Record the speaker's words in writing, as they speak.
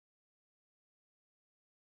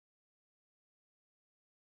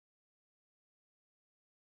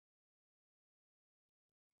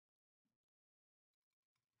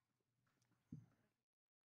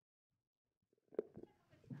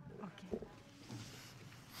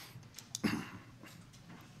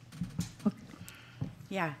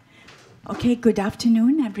Yeah. Okay, good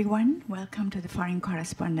afternoon, everyone. Welcome to the Foreign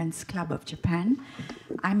Correspondents Club of Japan.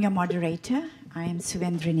 I'm your moderator. I am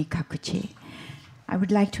Suvendrini Kakuchi. I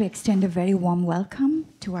would like to extend a very warm welcome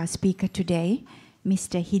to our speaker today,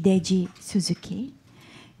 Mr. Hideji Suzuki,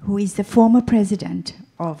 who is the former president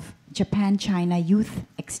of Japan-China Youth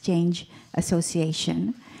Exchange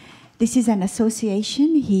Association. This is an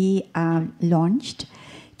association he launched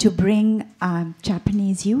to bring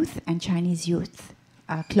Japanese youth and Chinese youth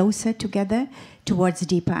closer together towards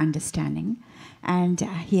deeper understanding. And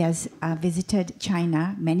he has visited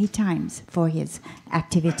China many times for his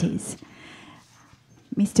activities.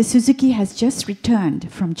 Mr. Suzuki has just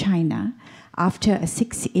returned from China after a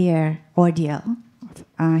 6-year ordeal.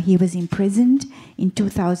 He was imprisoned in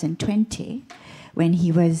 2020 when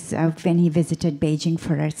he visited Beijing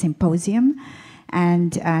for a symposium,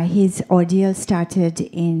 and his ordeal started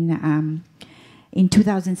in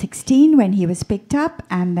 2016 when he was picked up,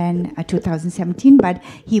 and then 2017, but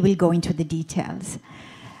he will go into the details.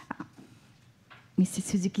 Mr.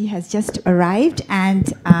 Suzuki has just arrived,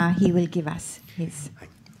 and he will give us his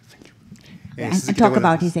and talk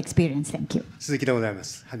about his experience. Thank you. 鈴木でございま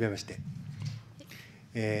す。はじめまして。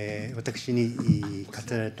私に語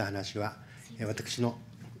られた話は、私の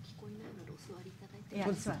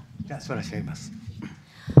座らせてあります。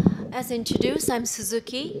As introduced, I'm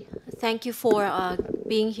Suzuki. Thank you for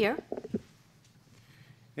being here.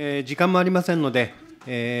 時間もありませんので、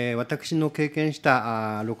私の経験し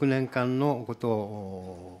た6年間のこと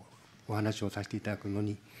をお話をさせていただくの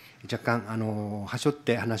に若干はしょっ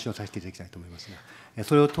て話をさせていただきたいと思いますが、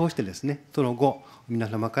それを通してですね、その後皆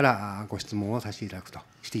様からご質問をさせていただくと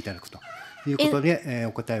いうことで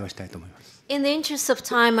お答えをしたいと思います。In the interest of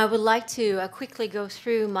time, I would like to quickly go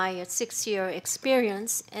through my 6-year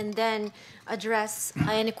experience and then address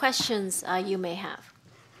any questions you may have.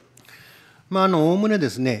 おおむねで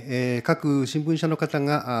すね、各新聞社の方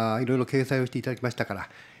がいろいろ掲載をしていただきましたから、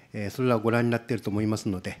それらをご覧になっていると思います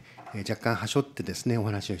ので、若干はしょってですね、お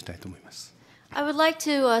話をしたいと思います。I would like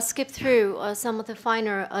to skip through some of the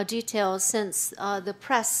finer details since the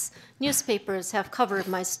press newspapers have covered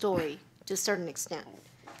my story to a certain extent.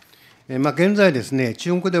 現在ですね、中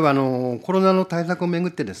国ではコロナの対策をめぐ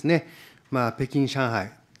ってですね、北京、上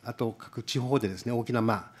海、あと各地方でですね、大きな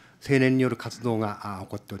青年による活動が起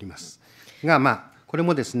こっておりますが、これ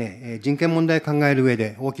もですね、人権問題を考える上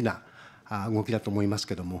で大きな動きだと思います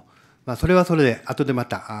けれども、それはそれで後でま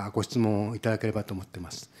たご質問をいただければと思ってい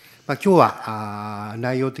ます。今日は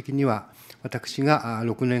内容的には私が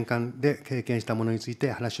6年間で経験したものについ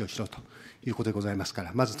て話をしろということでございますから、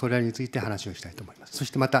まずそれらについて話をしたいと思います。そし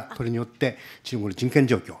てまたそれによって中国の人権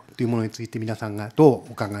状況というものについて皆さんがど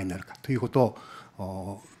うお考えになるかということ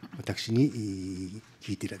を私に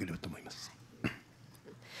聞いていただければと思います。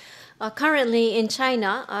Currently in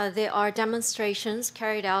China, there are demonstrations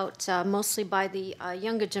carried out mostly by the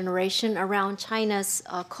younger generation around China's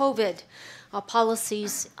COVID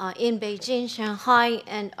policies in Beijing, Shanghai,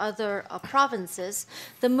 and other provinces.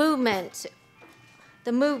 The movement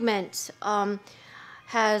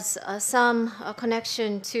has some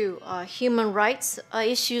connection to human rights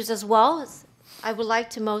issues as well. I would like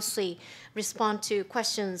to mostly respond to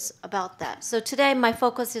questions about that. So today my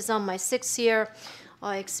focus is on my 6-year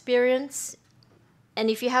experience. And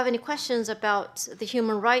if you have any questions about the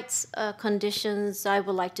human rights conditions, I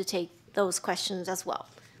would like to take those questions as well.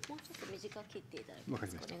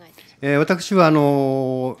 私は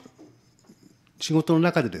仕事の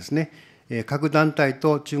中でですね、各団体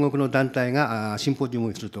と中国の団体がシンポジウム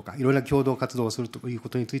をするとか、いろいろな共同活動をするというこ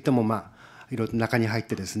とについても、いろいろ中に入っ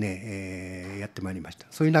てですね、やってまいりました。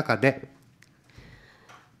そういう中で、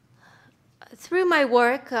Through my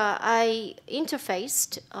work, I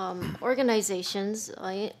interfaced organizations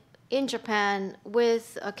in Japan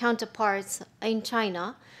with counterparts in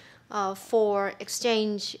China for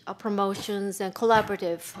exchange promotions and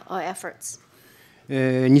collaborative efforts.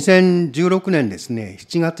 2016年ですね、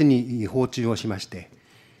7月に訪中をしまして、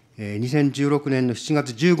2016年の7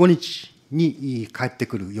月15日に帰って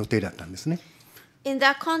くる予定だったんですね。In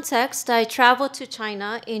that context, I traveled to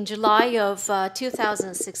China in July of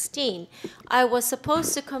 2016. I was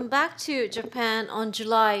supposed to come back to Japan on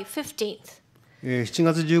July 15th. 7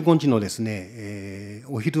月15日のですね、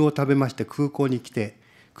お昼を食べまして空港に来て、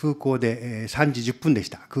空港で3時10分でし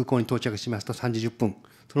た。空港に到着しますと3時10分。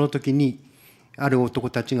その時にある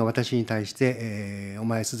男たちが私に対して、お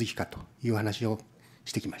前鈴木かという話を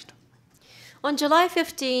してきました。On July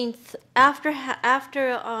 15th, after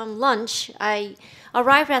lunch, I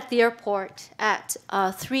arrived at the airport at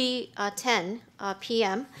 3:10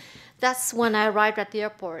 p.m. that's when I arrived at the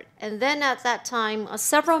airport. And then at that time,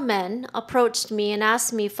 several men approached me and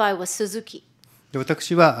asked me if I was Suzuki. で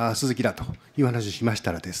私は鈴木だという話をしまし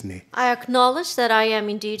たらですね、I acknowledged that I am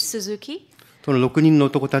indeed Suzuki. その6人の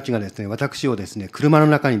男たちがですね、私をですね、車の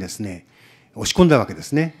中にですね、押し込んだわけで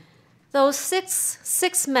すね。Those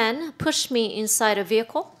six men pushed me inside a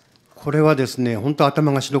vehicle. これはですね、本当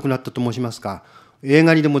頭が白くなったと申しますか、映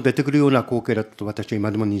画にでも出てくるような光景だと私は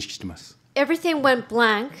今でも認識しています。Everything went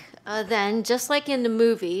blank. Then, just like in the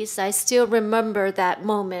movies, I still remember that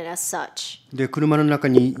moment as such. で、車の中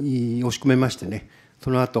に押し込めましてね、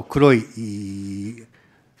その後黒い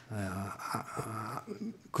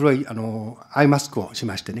アイマスクをし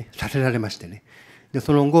ましてね、させられましてね、で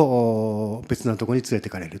その後別なところに連れて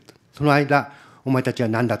かれると。その間お前たちは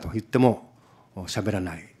何だと言っても喋ら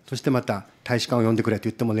ない。そしてまた大使館を呼んでくれと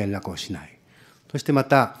言っても連絡をしない。そしてま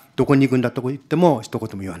たどこに行くんだと言っても一言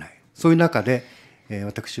も言わない。そういう中で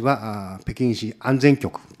私は北京市安全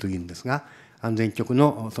局というんですが、安全局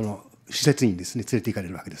のその施設にですね連れて行かれ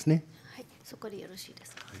るわけですね。はい、そこでよろしいで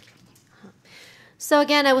すか。So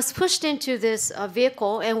again, I was pushed into this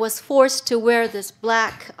vehicle and was forced to wear this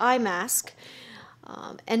black eye mask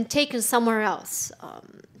and taken somewhere else.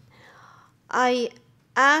 I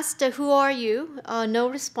asked, "Who are you?" No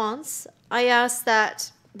response. I asked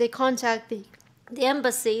that they contact the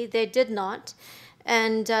embassy. They did not,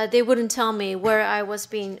 and they wouldn't tell me where I was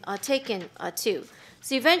being taken to.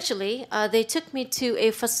 So eventually, they took me to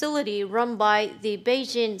a facility run by the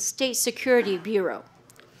Beijing State Security Bureau.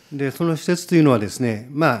 でその施設というのはですね、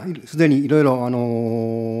まあ、すでにいろい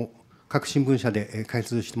ろ各新聞社で解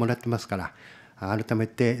説してもらってますから、改め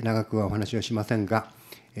て長くはお話はしませんが、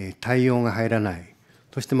対応が入らない、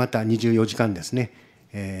そしてまた24時間ですね、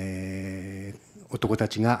男た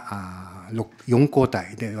ちが4交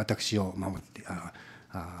代で私を守って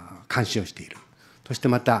監視をしている。そして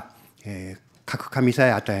また、各紙さ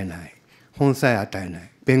え与えない、本さえ与えな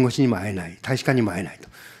い、弁護士にも会えない、大使館にも会えないと、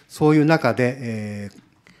そういう中で、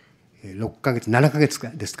6ヶ月、7ヶ月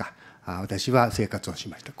ですか、私は生活をし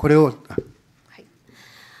ました。これを。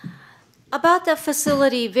About that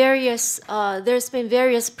facility, there's been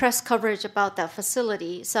various press coverage about that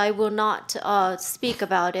facility, so I will not speak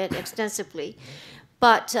about it extensively.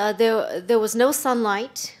 But there was no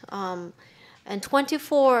sunlight, and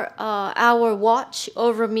 24-hour watch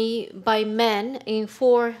over me by men in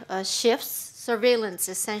 4 shifts, surveillance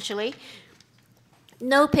essentially.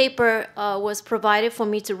 No paper was provided for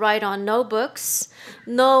me to write on, no books,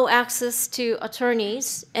 no access to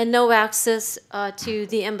attorneys, and no access to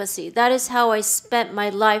the embassy. That is how I spent my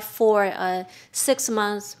life for 6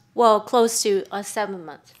 months, well, close to 7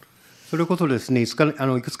 months. それこそですね、い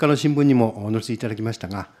くつかの新聞にも載せていただきました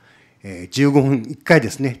が、15分1回で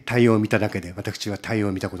すね、太陽を見ただけで、私は太陽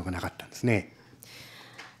を見たことがなかったんですね。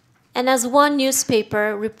And as one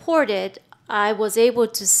newspaper reported, I was able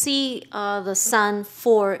to see the sun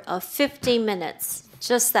for 15 minutes,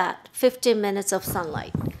 just that, 15 minutes of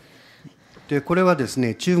sunlight. でこれはです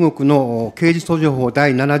ね、中国の刑事訴状法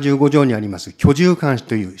第75条にあります居住監視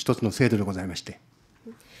という一つの制度でございまして、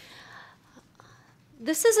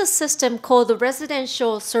This is a system called the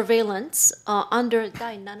residential surveillance under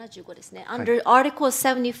第75ですね、under Article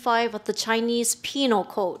 75 of the Chinese Penal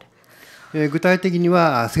Code. 具体的に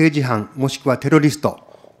は政治犯もしくはテロリス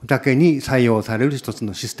トだけに採用される一つ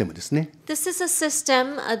のシステムですね。This is a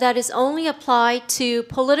system that is only applied to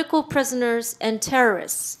political prisoners and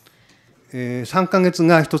terrorists. 3ヶ月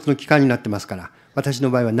が一つの期間になってますから、私の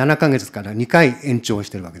場合は7ヶ月から2回延長し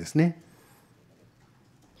ているわけですね。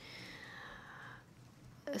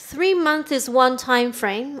3 months is one time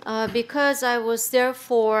frame. Because I was there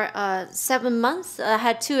for 7 months, I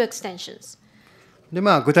had 2 extensions. で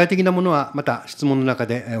具体的なものはまた質問の中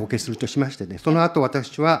でお受けするとしましてね、その後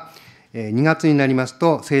私は2月になります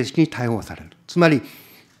と正式に逮捕される。つまり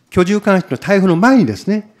居住監視の逮捕の前にです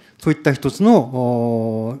ね、そういった一つ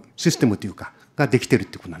のシステムというかができている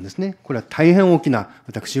ということなんですね。これは大変大きな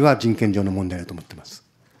私は人権上の問題だと思っています。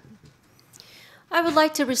I would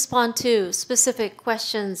like to respond to specific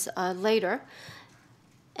questions later.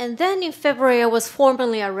 And then in February, I was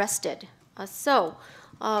formally arrested.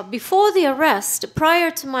 Before the arrest,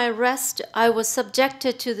 prior to my arrest, I was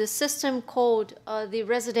subjected to the system called the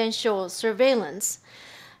residential surveillance,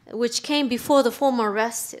 which came before the formal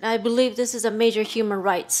arrest. And I believe this is a major human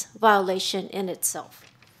rights violation in itself.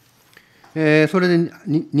 それで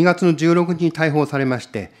2月の16日に逮捕されまし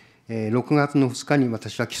て、6月の2日に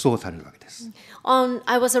私は起訴されるわけです。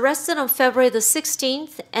I was arrested on February the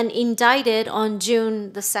 16th and indicted on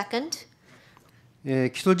June the 2nd. 起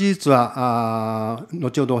訴事実は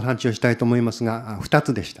後ほどお話をしたいと思いますが、2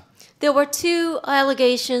つでした。There were two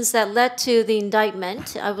allegations that led to the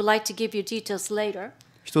indictment. I would like to give you details later.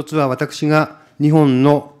 一つは私が日本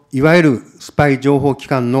のいわゆるスパイ情報機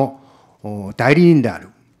関の代理人である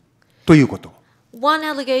ということ。One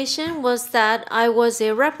allegation was that I was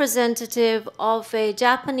a representative of a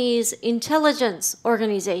Japanese intelligence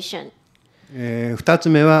organization. 二つ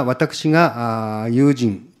目は私が友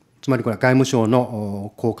人、つまりこれは外務省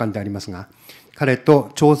の高官でありますが、彼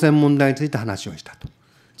と朝鮮問題について話をしたと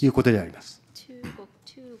いうことであります。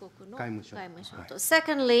外務省。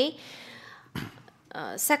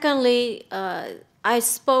Secondly, I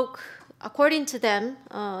spoke, according to them,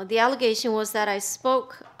 the allegation was that I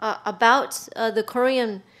spoke about the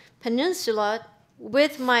Korean Peninsula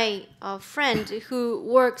with my friend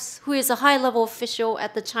who is a high-level official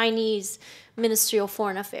at the Chinese Ministry of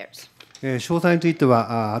Foreign Affairs. 詳細について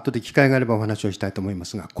は後で機会があればお話をしたいと思いま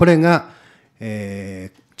すが、これが、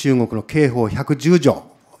中国の刑法110条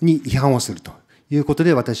に違反をするということ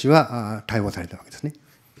で私は逮捕されたわけですね。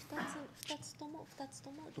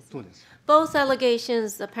Both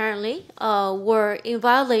allegations apparently were in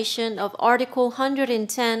violation of Article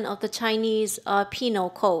 110 of the Chinese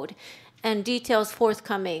Penal Code, and details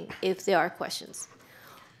forthcoming if there are questions.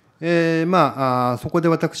 そこで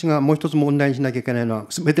私がもう一つ問題にしなきゃいけないのは、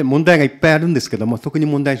すべて問題がいっぱいあるんですけども、特に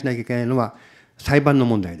問題にしなきゃいけないのは裁判の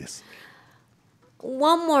問題です。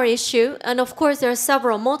One more issue, and of course there are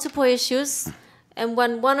several multiple issues, and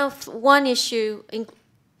one issue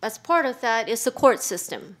as part of that is the court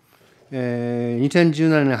system.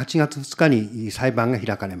 2017年8月2日に裁判が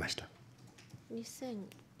開かれました。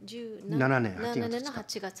2017年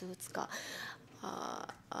8月2日。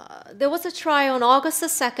There was a trial on August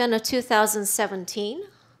 2nd of 2017.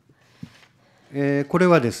 これ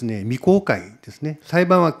はですね、未公開ですね。裁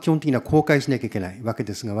判は基本的には公開しなきゃいけないわけ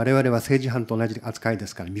ですが、我々は政治犯と同じ扱いで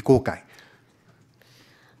すから未公開。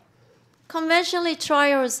Conventionally,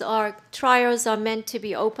 trials are meant to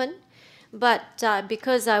be open, but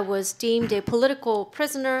because I was deemed a political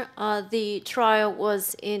prisoner, the trial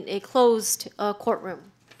was in a closed courtroom.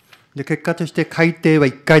 で、結果として開廷は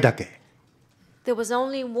1回だけ。There was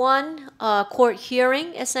only one court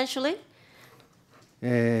hearing, essentially.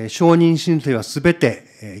 証人申請はすべ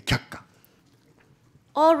て却下。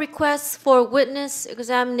All requests for witness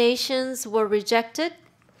examinations were rejected.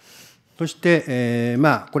 そして、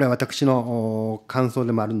これは私の感想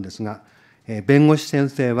でもあるんですが、弁護士先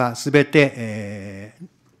生はすべて、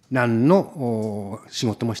何の仕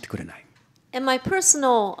事もしてくれない。And my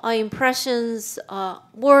personal impressions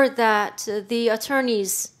were that the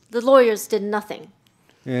lawyers did nothing.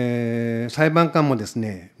 裁判官もです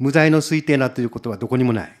ね、無罪の推定なということはどこに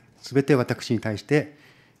もない。すべて私に対して、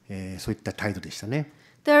そういった態度でしたね。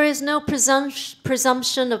There is no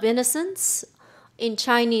presumption of innocence in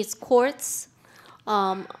Chinese courts,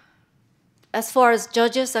 as far as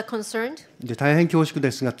judges are concerned. で、大変恐縮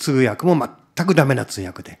ですが、通訳も全くダメな通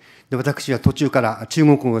訳で、私は途中から中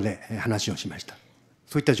国語で話をしました。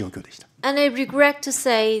そういった状況でした。And I regret to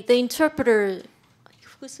say the interpreter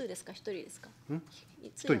複数ですか、一人ですか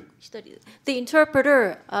？The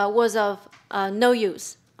interpreter was of no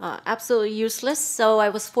use, absolutely useless, so I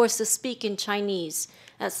was forced to speak in Chinese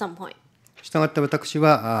at some point. したがって私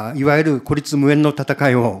はいわゆる孤立無援の戦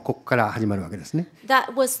いをここから始まるわけですね。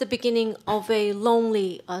That was the beginning of a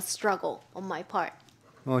lonely struggle on my part.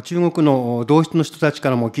 中国の同室の人たちか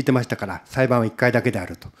らも聞いてましたから、裁判は1回だけであ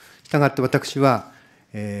ると。したがって私は、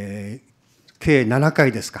計7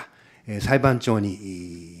回ですか、裁判長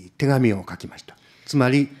に手紙を書きました。つま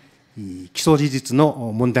り、起訴事実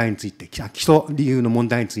の問題について、起訴理由の問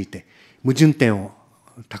題について、矛盾点を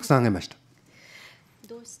たくさん挙げました。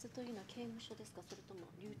同室というのは刑務所ですか、それとも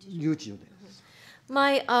留置所で。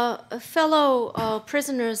My fellow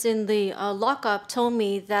prisoners in the lockup told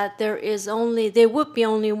me that there would be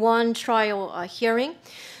only one trial hearing.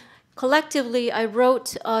 Collectively, I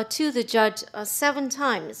wrote to the judge 7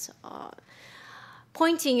 times,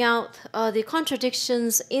 pointing out the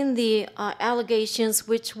contradictions in the allegations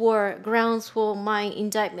which were grounds for my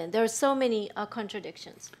indictment. There are so many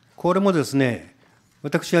contradictions. これもですね、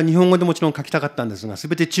私は日本語でもちろん書きたかったんですが、す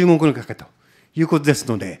べて中国語に書けということです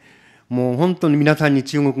ので、もう本当に皆さんに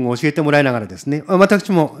中国語を教えてもらいながらですね、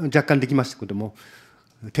私も若干できましたけども、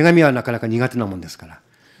手紙はなかなか苦手なもんですから、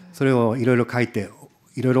それをいろいろ書いて、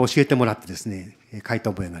いろいろ教えてもらってですね、書いた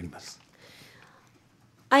覚えがあります。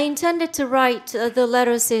I intended to write the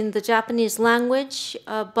letters in the Japanese language,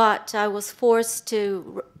 but I was forced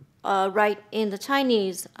to write in the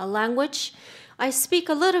Chinese language. I speak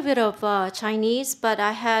a little bit of Chinese, but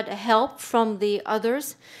I had help from the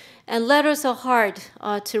others. And letters are hard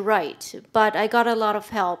to write, but I got a lot of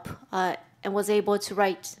help and was able to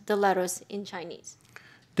write the letters in Chinese.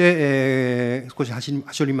 で、少し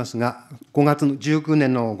走りますが、19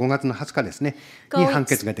年の5月の20日ですね、に判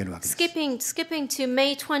決が出るわけです。Skipping to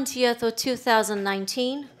May 20th of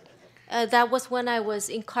 2019, that was when I was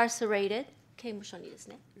incarcerated. 刑務所にです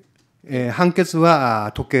ね。判決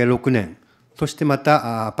は時計6年、そしてま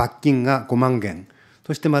た罰金が5万元、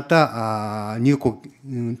そしてまた中国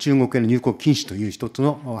への入国禁止という一つ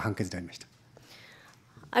の判決でありました。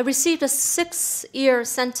I received a 6-year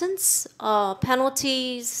sentence,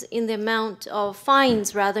 penalties in the amount of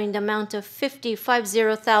fines, rather in the amount of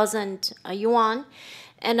 50,000 yuan,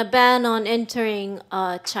 and a ban on entering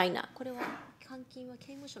China. これは監禁は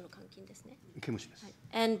刑務所の監禁ですね。刑務所です。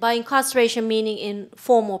And by incarceration meaning in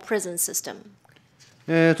formal prison system.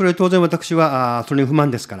 それ当然私はそれに不満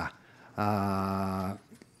ですから、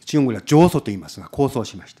中国では上訴と言いますが、控訴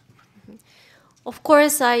しました。Of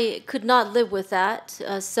course, I could not live with that,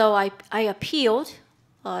 so I appealed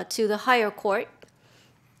to the higher court.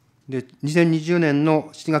 で、2020年の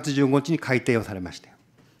7月15日に改定をされました。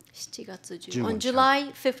7月15日。On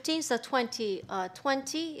July 15th,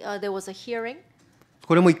 2020, there was a hearing.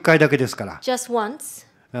 これも1回だけですから。Just once.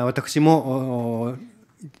 私も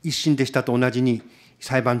一審でしたと同じに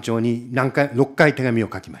裁判長に6回手紙を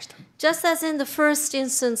書きました。Just as in the first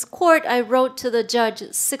instance court, I wrote to the judge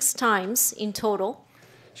 6 times in total.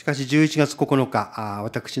 しかし11月9日、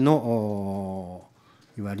私の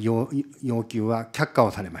いわゆる要求は却下を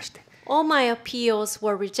されまして。All my appeals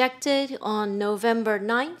were rejected on November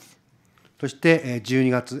 9th. そして11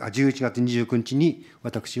月29日に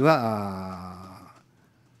私は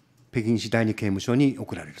北京市第二刑務所に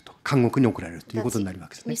送られると、監獄に送られるということになるわ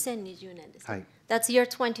けですね。2020年です。はい。That's year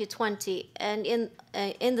 2020, and in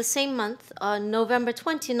the same month, November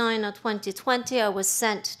 29 of 2020, I was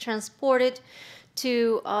transported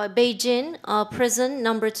to Beijing prison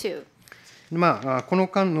number 2. この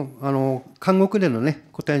間の監獄でのね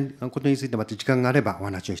ことについてまた時間があればお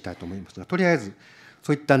話をしたいと思いますが、とりあえず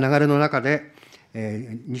そういった流れの中で、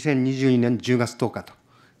2022年10月10日と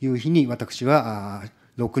いう日に私は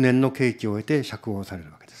6年の刑期を終えて釈放され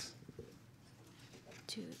るわけです。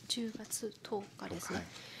10月10日ですね。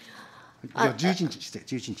11日ですね。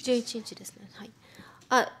11日ですね。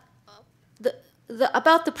はい。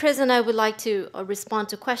About the prison, I would like to respond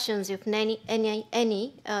to questions, if any.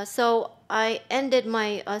 So I ended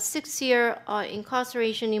my 6-year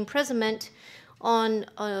incarceration imprisonment on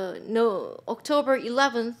October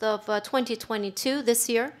 11th of 2022 this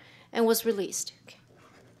year, and was released.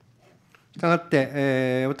 したがっ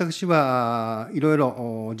て、私はいろい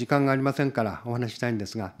ろ時間がありませんからお話ししたいんで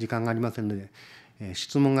すが、時間がありませんので、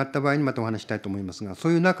質問があった場合にまたお話ししたいと思いますが、そ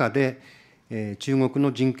ういう中で、中国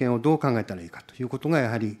の人権をどう考えたらいいかということがや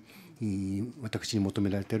はり私に求め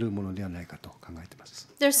られているものではないかと考えています。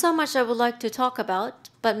There's so much I would like to talk about,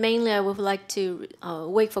 but mainly I would like to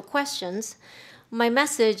wait for questions. My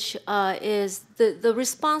message is the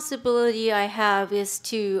responsibility I have is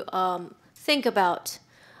to think about,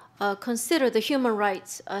 consider the human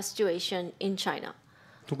rights situation in China.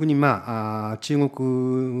 特に中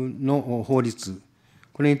国の法律、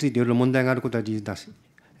これについていろいろ問題があることは事実だし、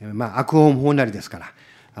悪法法なりですか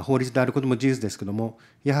ら法律であることも事実ですけれども、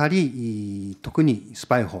やはり特にス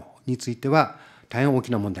パイ法については大変大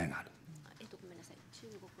きな問題がある。ごめんなさい。中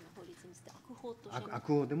国の法律について悪法と悪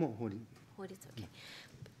法でも法律。Okay.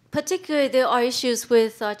 Particularly, there are issues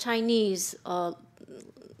with Chinese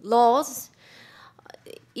laws.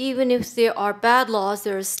 Even if there are bad laws,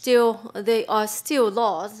 they are still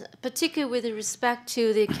laws. Particularly with respect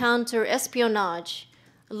to the counter-espionage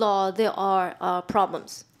law, there are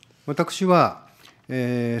problems. 私は、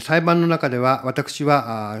裁判の中では私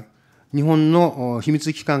は日本の秘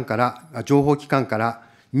密機関から情報機関から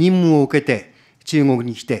任務を受けて中国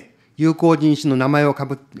に来て友好人種の名前を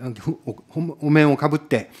お面をかぶっ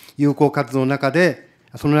て友好活動の中で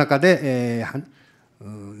その中で、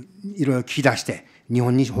いろいろ聞き出して日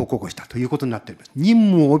本に報告をしたということになっています。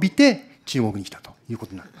任務を帯びて中国に来たというこ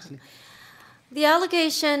とになりますね。The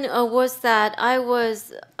allegation was that I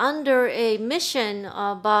was under a mission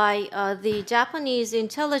by the Japanese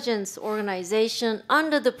intelligence organization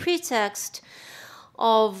under the pretext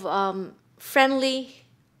of friendly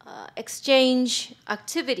exchange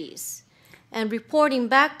activities and reporting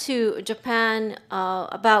back to Japan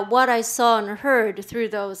about what I saw and heard through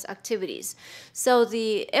those activities. So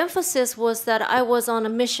the emphasis was that I was on a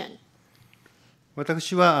mission.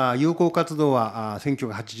 私は友好活動は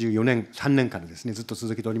1984年3年からですねずっと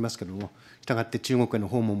続けておりますけれども、したがって中国への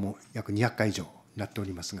訪問も約200回以上になってお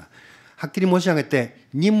りますが、はっきり申し上げて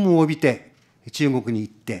任務を帯びて中国に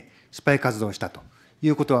行ってスパイ活動をしたとい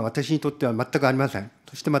うことは私にとっては全くありません。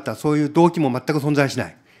そしてまたそういう動機も全く存在しな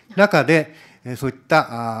い中で、そういっ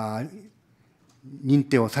た認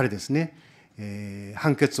定をされですね、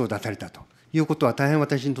判決を出されたということは大変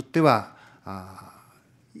私にとっては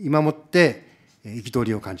今もって憤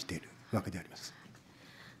りを感じているわけであります。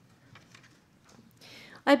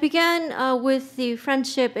I began with the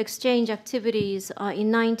friendship exchange activities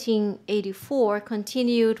in 1984,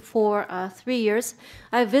 continued for 3 years.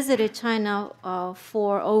 I visited China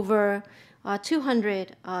for over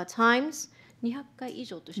 200 times. 200回以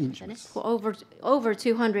上としましたね。For over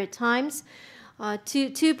 200 times.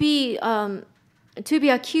 To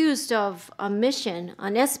be accused of a mission,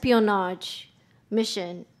 an espionage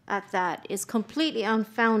mission at that, is completely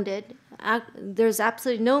unfounded. There's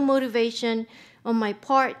absolutely no motivation on my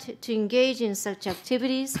part to engage in such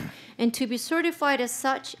activities, and to be certified as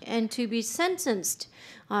such and to be sentenced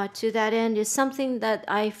to that end is something that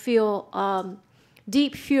I feel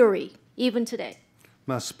deep fury even today.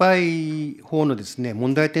 スパイ法のですね、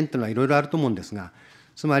問題点というのはいろいろあると思うんですが、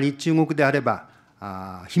つまり中国であれば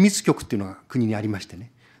秘密局というのが国にありまして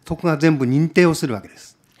ね、そこが全部認定をするわけで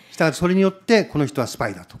す。したがってそれによってこの人はスパ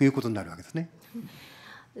イだということになるわけですね。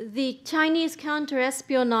The Chinese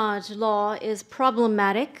counter-espionage law is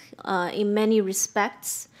problematic in many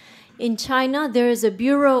respects. In China, there is a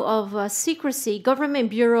Bureau of Secrecy, Government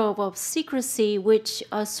Bureau of Secrecy, which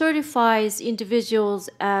certifies individuals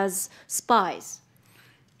as spies.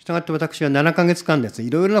 したがって私は7ヶ月間です。い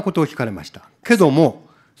ろいろなことを聞かれました。けども、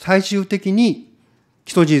最終的に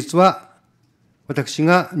起訴事実は私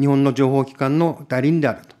が日本の情報機関の代理人で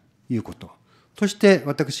あるということ。そして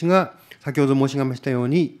私が先ほど申し上げましたよう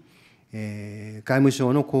に、外務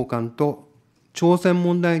省の高官と朝鮮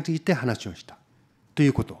問題について話をしたとい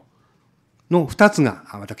うことの2つが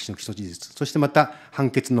私の起訴事実、そしてまた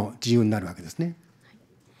判決の事由になるわけですね。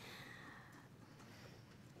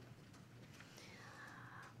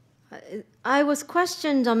I was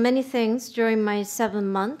questioned on many things during my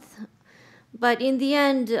 7 months, but in the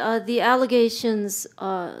end, the allegations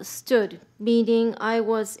stood, meaning I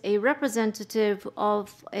was a representative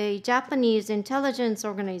of a Japanese intelligence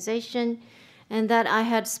organization, and that I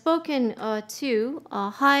had spoken to a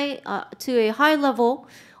high-level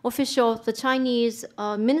official of the Chinese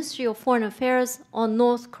Ministry of Foreign Affairs on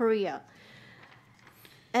North Korea.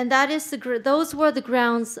 And those were the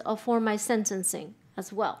grounds for my sentencing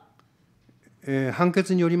as well. 判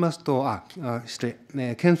決によりますと、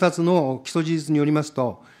検察の起訴事実によります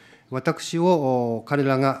と、私を彼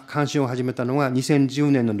らが監視を始めたのが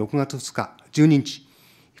2010年の6月2日、12日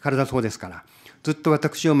からだそうですから、ずっと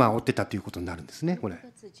私を追ってたということになるんですね、これ。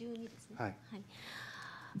はい。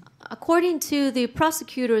According to the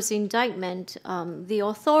prosecutor's indictment, the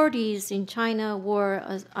authorities in China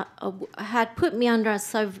had put me under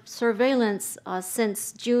surveillance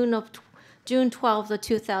since June 12,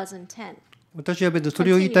 2010. 私は別にそ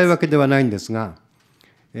れを言いたいわけではないんですが、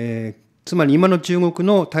つまり今の中国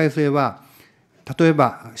の体制は、例え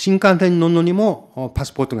ば新幹線に乗るのにもパ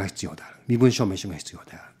スポートが必要である、身分証明書が必要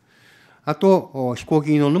である。あと飛行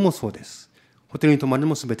機に乗るのもそうです。ホテルに泊まるの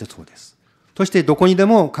も全てそうです。そしてどこにで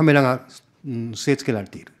もカメラが据え付けられ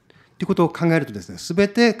ているということを考えるとですね、全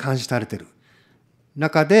て監視されている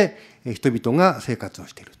中で人々が生活を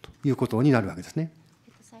しているということになるわけですね。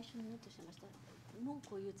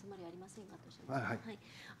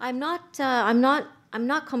I'm not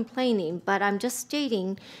complaining, but I'm just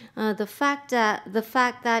stating the fact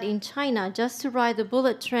that in China, just to ride the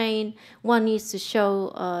bullet train, one needs to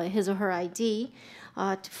show his or her ID.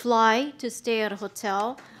 To fly, to stay at a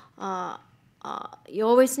hotel, you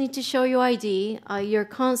always need to show your ID.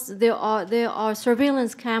 There are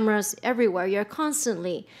surveillance cameras everywhere. You're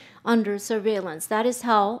constantly under surveillance. That is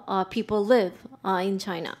how people live in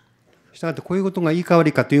China. したがってこういうことがいいか悪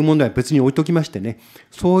いかという問題は別に置いときましてね、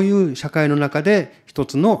そういう社会の中で一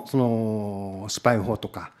つのそのスパイ法と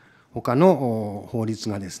か他の法律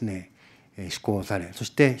がですね施行され、そし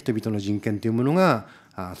て人々の人権というものが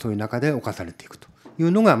そういう中で侵されていくとい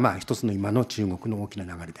うのが一つの今の中国の大きな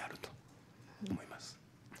流れであると思います。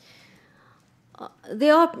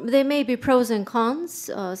There may be pros and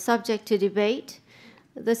cons subject to debate.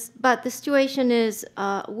 But the situation is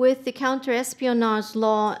with the counter-espionage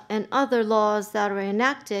law and other laws that are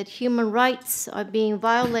enacted, human rights are being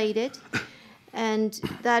violated, and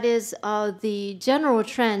that is the general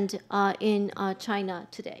trend in China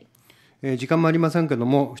today. 時間もありませんけど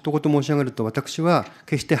も、一言申し上げると、私は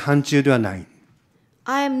決して反中ではない。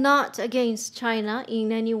I am not against China in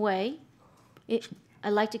any way. I'd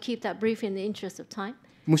like to keep that brief in the interest of time.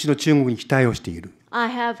 むしろ中国に期待をしている。I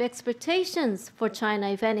have expectations for China,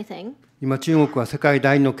 if anything. 今中国は世界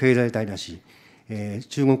第二の経済体だし、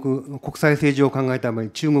中国、国際政治を考えた場合、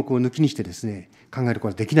中国を抜きにしてですね、考えること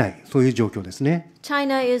はできない、そういう状況ですね。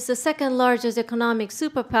China is the second largest economic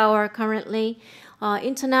superpower currently.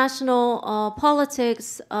 International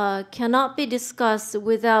politics cannot be discussed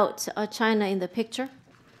without China in the picture.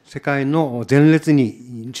 世界の前列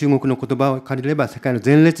に、中国の言葉を借りれば世界の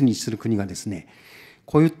前列に位置する国がですね、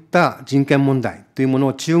こういった人権問題というもの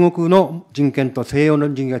を中国の人権と西洋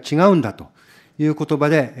の人権が違うんだという言葉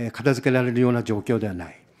で片付けられるような状況では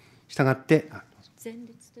ない。したがって、前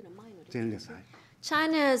列、はい。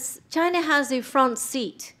China has a front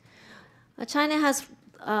seat. China has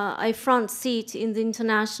a front seat in the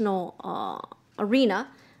international arena,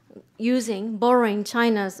 borrowing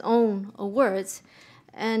China's own words,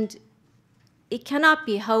 and it cannot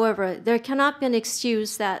be, however, there cannot be an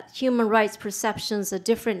excuse that human rights perceptions are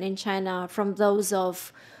different in China from those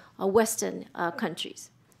of Western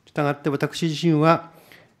countries. したがって私自身は、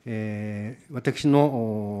私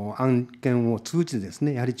の案件を通じてです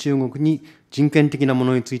ね、やはり中国に人権的なも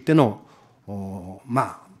のについての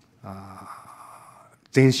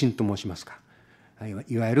前進と申しますか、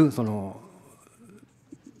いわゆるその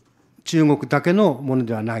中国だけのもの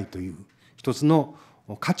ではないという一つの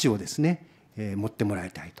価値をですね、持ってもら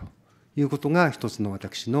いたいということが一つの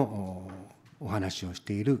私のお話をし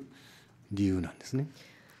ている理由なんですね。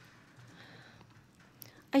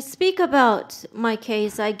I speak about my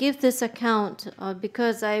case. I give this account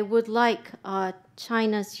because I would like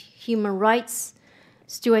China's human rights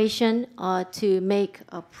situation to make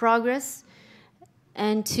progress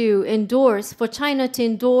and to endorse, for China to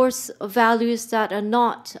endorse values that are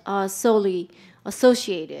not solely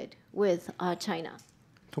associated with China.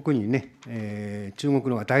 特にね、中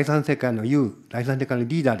国の第三世界の第三世界の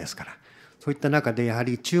リーダーですから、そういった中でやは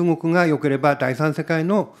り中国が良ければ第三世界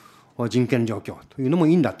の人権状況というのも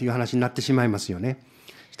いいんだという話になってしまいますよね。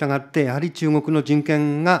したがってやはり中国の人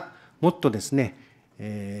権がもっとですね、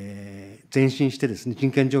前進してですね、人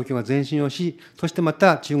権状況が前進をし、そしてま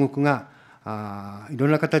た中国がいろ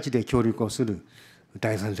んな形で協力をする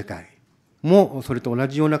第三世界もそれと同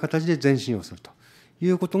じような形で前進をするとい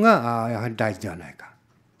うことがやはり大事ではないか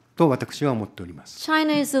と私は思っております。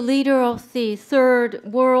China is the leader of the third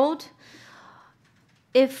world.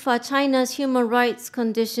 If China's human rights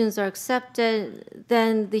conditions are accepted,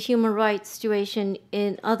 then the human rights situation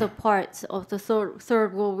in other parts of the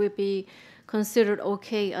third world will be considered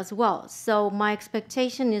okay as well. So my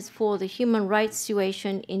expectation is for the human rights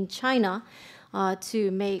situation in China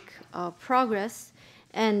to make progress,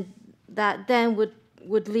 and that then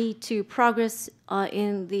would lead to progress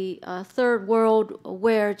in the third world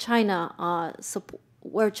where China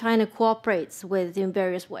cooperates with in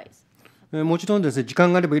various ways. もちろんですね、時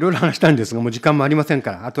間があればいろいろ話したいんですが、もう時間もありません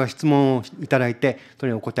から、あとは質問をいただいて、そ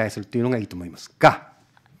れにお答えするというのがいいと思いますが。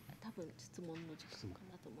多分質問の時間か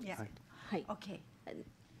なと思います。はい。Okay.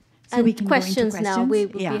 So we can questions now.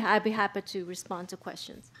 I'd be happy to respond to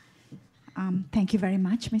questions. Thank you very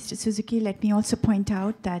much, Mr. Suzuki. Let me also point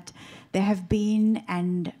out that there have been,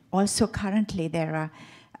 and also currently there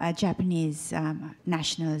are Japanese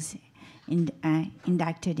nationals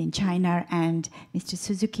indicted in China, and Mr.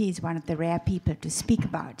 Suzuki is one of the rare people to speak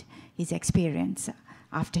about his experience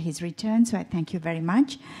after his return. So I thank you very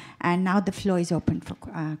much. And now the floor is open for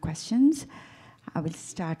questions. I will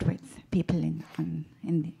start with people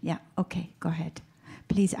yeah, okay, go ahead.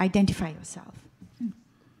 Please identify yourself.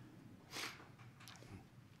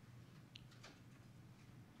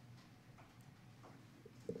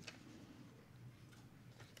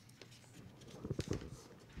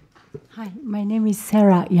 Hi, my name is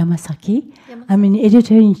Sarah Yamasaki. I'm an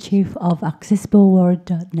editor-in-chief of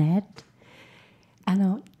accessibleworld.net.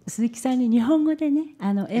 鈴木さんに日本語でね、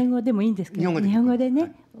英語でもいいんですけど、日本語で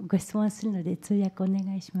ね、ご質問するので通訳お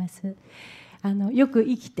願いします。よく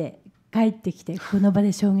生きて帰ってきてこの場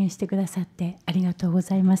で証言してくださってありがとうご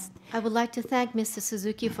ざいます。I would like to thank Mr.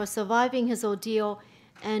 Suzuki for surviving his ordeal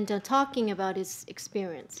and talking about his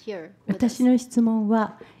experience here. 私の質問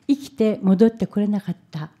は生きて戻ってこれなかっ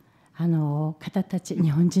た方たち、日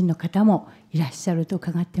本人の方もいらっしゃると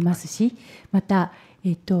伺ってますし、また、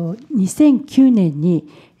2009年に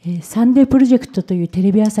サンデープロジェクトというテ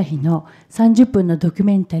レビ朝日の30分のドキュ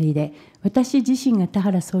メンタリーで、私自身が田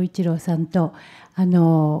原総一郎さんと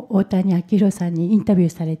大谷昭宏さんにインタビュー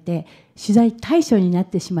されて取材対象になっ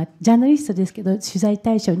てしまった、ジャーナリストですけど取材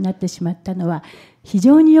対象になってしまったのは非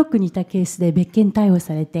常によく似たケースで別件逮捕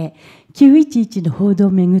されて、911の報道を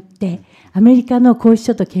めぐってアメリカの拘置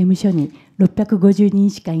所と刑務所に650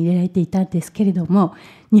日間入れられていたんですけれども、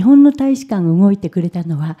日本の大使館が動いてくれた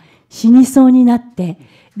のは死にそうになって、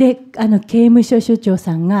で刑務所所長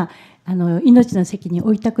さんが命の責任を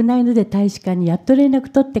負いたくないので大使館にやっと連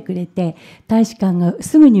絡取ってくれて、大使館が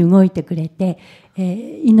すぐに動いてくれて、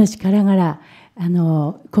命からがら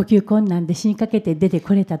呼吸困難で死にかけて出て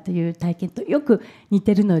これたという体験とよく似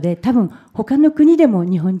てるので、多分他の国でも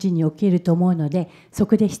日本人に起きると思うので、そ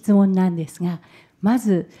こで質問なんですが、ま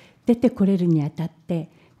ず出てこれるにあたって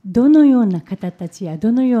どのような方たちや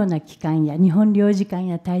どのような機関や日本領事館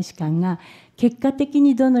や大使館が結果的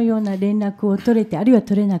にどのような連絡を取れて、あるいは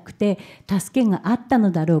取れなくて助けがあった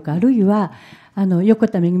のだろうか、あるいは横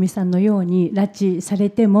田めぐみさんのように拉致され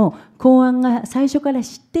ても公安が最初から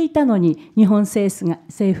知っていたのに、日本政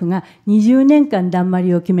府が20年間だんま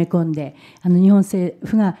りを決め込んで、日本政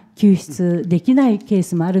府が救出できないケー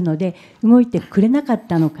スもあるので動いてくれなかっ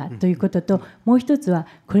たのかということと、もう一つは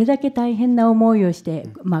これだけ大変な思いをして、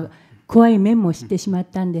怖い面も知ってしまっ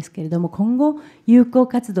たんですけれども、今後友好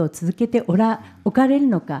活動を続けておかれる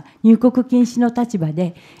のか、入国禁止の立場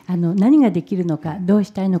で何ができるのか、どう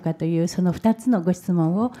したいのかというその2つのご質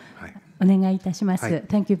問をお願いいたします。はい、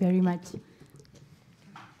Thank you very much.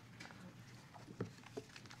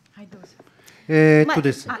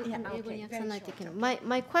 です。My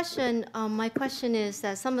question is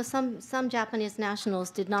that some Japanese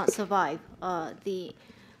nationals did not survive the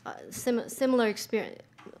similar experience.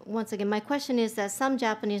 Once again, my question is that some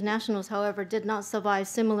Japanese nationals, however, did not survive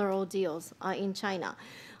similar ordeals in China.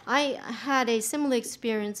 I had a similar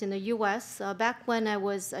experience in the U.S. Back when I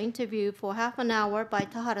was interviewed for half an hour by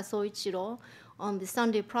Tahara Soichiro on the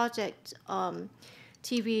Sunday Project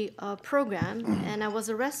TV program, and I was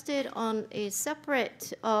arrested on a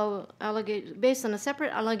separate based on a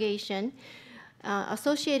separate allegation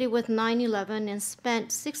associated with 9/11, and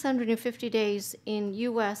spent 650 days in the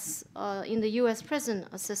U.S. prison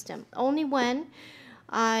system. Only when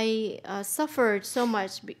I suffered so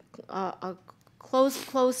much,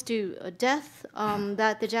 close to death,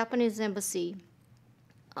 that the Japanese embassy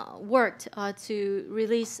worked to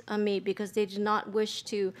release me, because they did not wish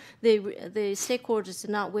to. The stakeholders did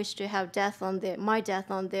not wish to have my death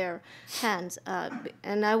on their hands,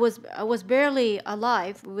 and I was barely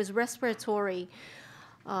alive with respiratory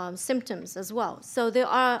symptoms as well. So there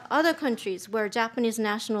are other countries where Japanese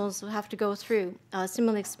nationals have to go through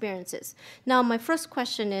similar experiences. Now, my first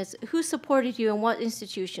question is, who supported you and what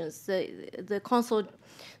institutions?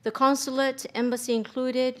 The consulate, embassy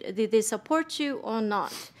included, did they support you or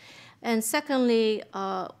not? And secondly,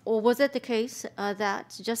 or was it the case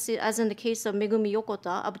that, just as in the case of Megumi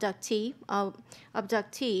Yokota,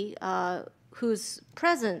 abductee, whose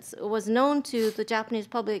presence was known to the Japanese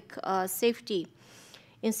public safety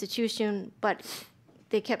institution, but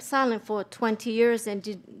they kept silent for 20 years and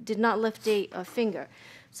did not lift a finger?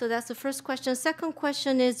 So that's the first question. Second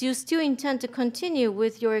question is, you still intend to continue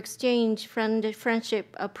with your exchange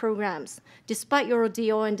friendship programs, despite your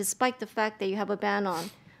ordeal and despite the fact that you have a ban on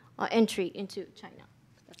entry into China?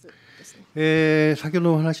 先ほ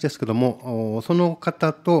どのお話ですけども、その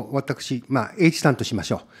方と私、H さんとしま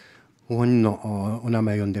しょう。ご本人のお名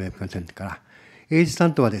前を呼んではいけませんから。H さ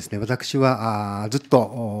んとはですね、私はずっ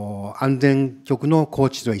と安全局のコー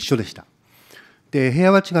チとは一緒でした。で、部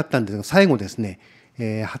屋は違ったんですが、最後ですね、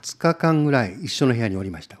20日間ぐらい一緒の部屋におり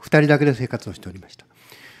ました。2人だけで生活をしておりました。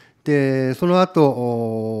で、その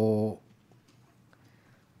後、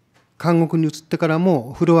監獄に移ってから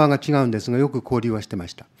もフロアが違うんですが、よく交流はしてま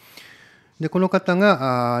した。で、この方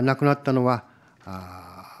が亡くなったのは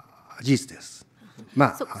事実です。遺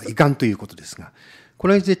憾ということですが、こ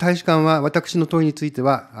れについて大使館は、私の問いについて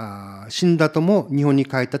は、死んだとも日本に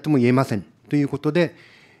帰ったとも言えませんということで、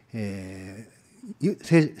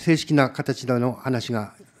正式な形での話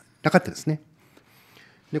がなかったですね。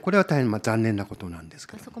で、これは大変残念なことなんです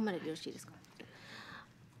けど。そこまでよろしいですか。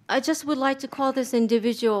I just would like to call this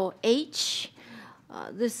individual H.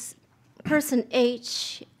 This person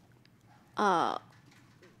H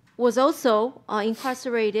was also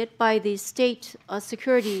incarcerated by the State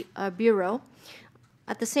Security Bureau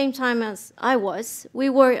at the same time as I was. We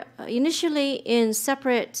were initially in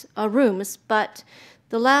separate rooms, but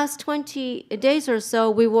the last 20 days or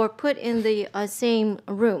so, we were put in the same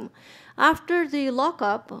room. After the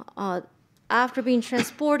lockup, after being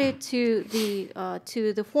transported to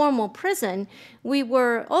the formal prison, we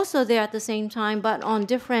were also there at the same time, but on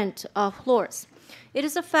different floors. It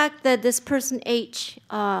is a fact that this person H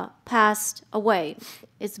passed away.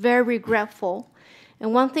 It's very regretful.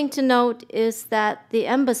 And one thing to note is that the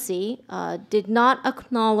embassy did not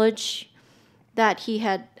acknowledge that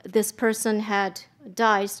this person had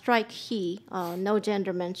died, strike he, no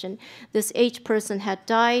gender mentioned. This H person had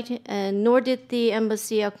died, and nor did the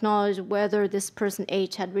embassy acknowledge whether this person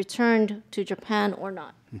H had returned to Japan or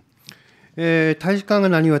not. 大使館が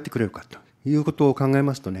何をやってくれるかということを考え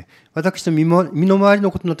ますとね、私の身の回り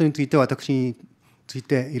のことなどについては、私につい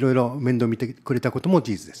ていろいろ面倒見てくれたことも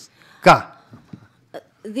事実ですが、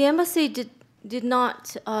The embassy did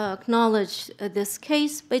not acknowledge this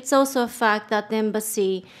case, but it's also a fact that the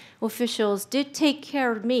embassy officials did take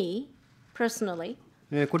care of me personally.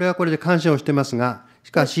 これはこれで感謝をしてますが、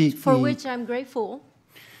しかし、for which I'm grateful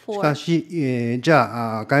しかし、じ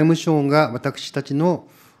ゃあ、外務省が私たちの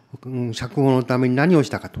釈放のために何をし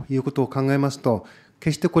たかということを考えますと、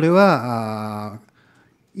決してこれは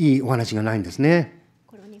いいお話がないんですね。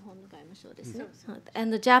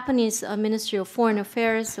And the Japanese Ministry of Foreign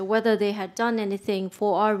Affairs, whether they had done anything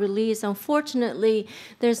for our release, unfortunately,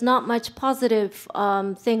 there's not much positive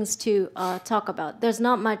things to talk about. There's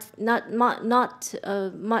not much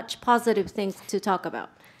positive things to talk about.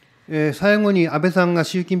 最後に安倍さんが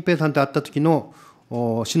習近平さんと会った時の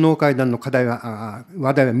首脳会談の話題は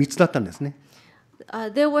3つだったんですね。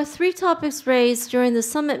There were 3 topics raised during the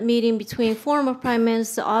summit meeting between former Prime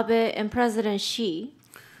Minister Abe and President Xi.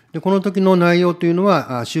 でこの時の内容というの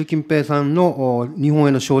は、習近平さんの日本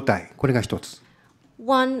への招待、これが一つ。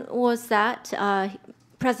One was that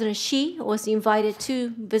President Xi was invited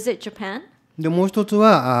to visit Japan. でもう一つ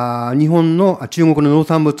は中国の農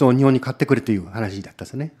産物を日本に買ってくれという話だった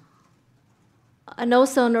ですね。And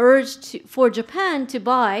also an urge for Japan to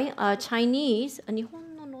buy Chinese, 日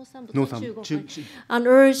本の農産物、an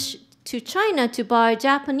urge to China to buy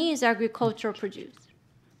Japanese agricultural produce.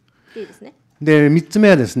 いいですね。で、3つ目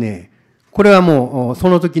はですね、これはもうそ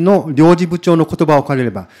の時の領事部長の言葉を借り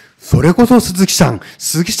れば、それこそ鈴木さん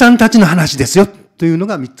たちの話ですよというの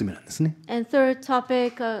が3つ目なんですね。And third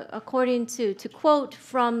topic, according to quote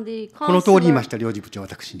from the consular, この通り言いました、領事部長、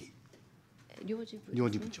私に。領事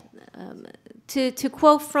部長。To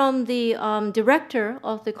quote from the director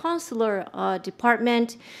of the consular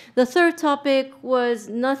department, the third topic was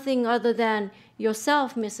nothing other than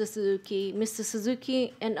yourself, Mr.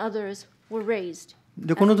 Suzuki, and others were raised.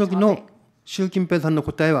 で、この時の習近平さんの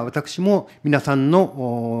答えは、私も皆さん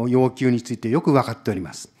の要求についてよく分かっており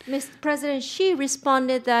ます。Mr. President Xi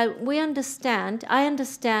responded that I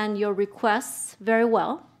understand your requests very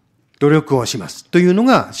well. 努力をしますというの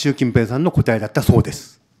が習近平さんの答えだったそうで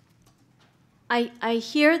す。I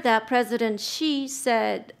hear that President Xi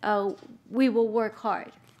said, we will work hard.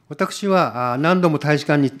 私は何度も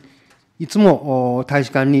いつも大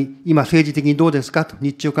使館に今政治的にどうですかと、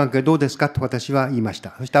日中関係どうですかと私は言いまし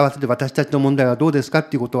た。そして合わせて私たちの問題はどうですか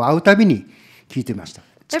ということを会うたびに聞いていました。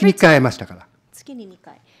月に1回会いましたから。月に2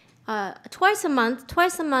回。Twice a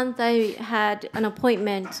month, I had an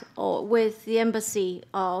appointment with the embassy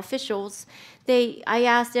officials. I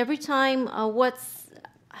asked every time what's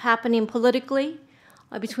happening politically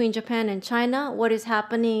between Japan and China, what is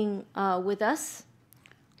happening with us.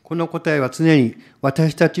 この答えは常に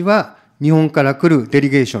私たちは日本から来るデリ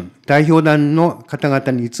ゲーション、代表団の方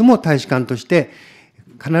々にいつも大使館として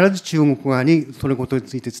必ず中国側にそのことに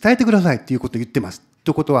ついて伝えてくださいということを言ってます。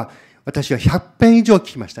ということは私は100遍以上聞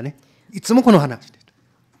きましたね。いつもこの話です。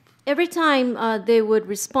Every time they would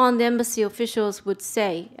respond, the embassy officials would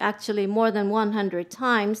say, actually more than 100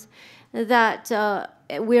 times, that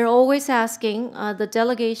we're always asking the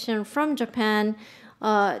delegation from Japan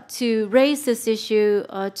to raise this issue,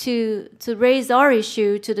 to raise our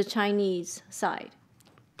issue to the Chinese side.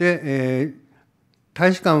 で、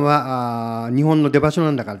大使館は日本の出場所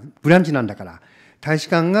なんだから、ブランチなんだから、大使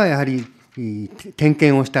館がやはり点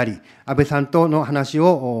検をしたり、安倍さんとの話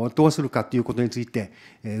をどうするかということについて、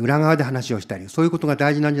裏側で話をしたり、そういうことが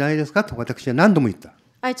大事なんじゃないですかと私は何度も言った。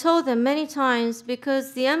I told them many times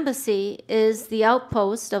because the embassy is the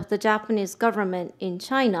outpost of the Japanese government in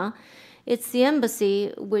China. It's the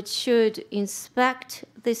embassy which should inspect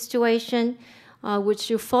the situation, which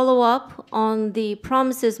should follow up on the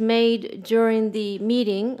promises made during the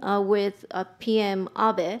meeting with PM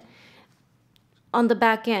Abe on the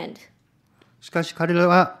back end. しかし彼ら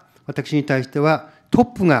は私に対してはトッ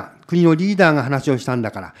プが国のリーダーが話をしたん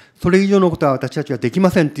だからそれ以上のことは私たちはでき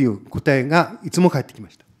ませんという答えがいつも返ってきま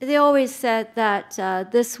した。They always said that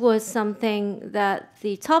this was something that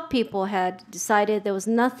the top people had decided. There was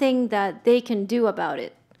nothing that they can do about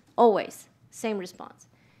it. Always, same response.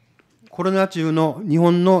 コロナ中の日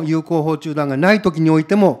本の友好訪中団がない時におい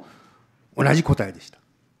ても同じ答えでした。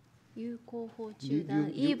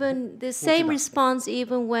Even the same response,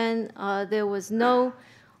 even when there was no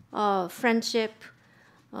friendship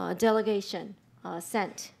delegation.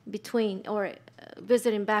 sent between or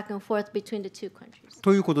visiting back and forth between the two countries.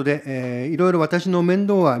 ということで、いろいろ私の面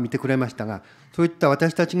倒は見てくれましたが、そういった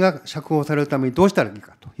私たちが釈放されるためにどうしたらいい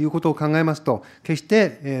かということを考えますと、決し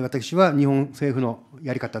て、私は日本政府の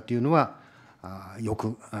やり方というのは、よ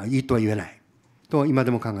くいいとは言えないと今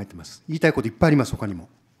でも考えています。言いたいこといっぱいあります、他にも。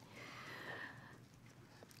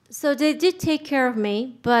So they did take care of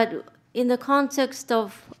me, but in the context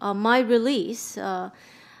of my release,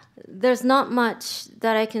 there's not much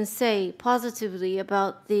that I can say positively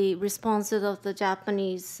about the responses of the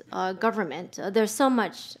Japanese government. There's so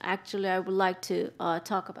much, actually, I would like to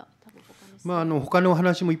talk about. 他のお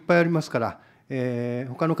話もいっぱいありますから、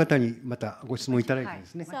他の方にまたご質問いただいてで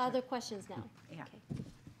すね。So other questions now. Yeah.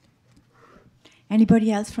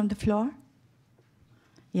 Anybody else from the floor?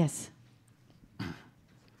 Yes.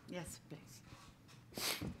 Yes, please.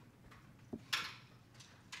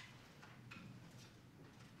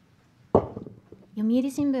 読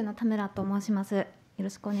売新聞の田村と申します。よろ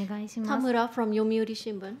しくお願いします。 Tamura from Yomiuri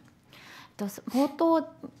Shimbun. 冒頭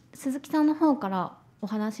鈴木さんの方からお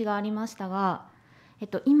話がありましたが、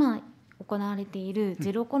今行われている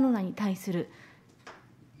ゼロコロナに対する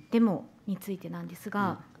デモについてなんです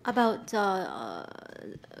が、About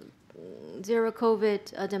zero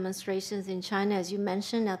COVID demonstrations in China, as you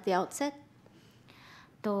mentioned at the outset.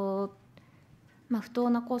 不当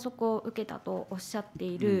な拘束を受けたとおっしゃって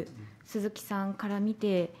いる鈴木さんから見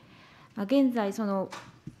て、現在その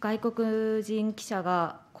外国人記者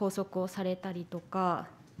が拘束をされたりとか、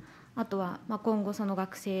あとは今後その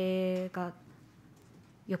学生が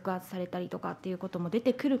抑圧されたりとかっていうことも出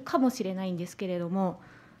てくるかもしれないんですけれども、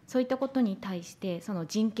そういったことに対してその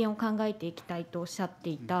人権を考えていきたいとおっしゃって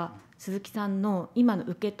いた鈴木さんの今の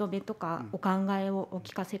受け止めとかお考えをお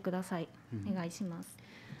聞かせください。お願いします。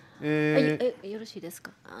よろしいです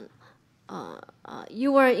か?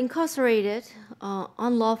 You were incarcerated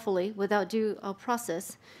unlawfully without due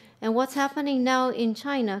process, and what's happening now in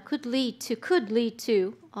China could lead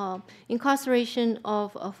to incarceration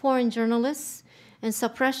of foreign journalists and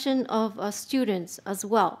suppression of students as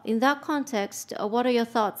well. In that context, what are your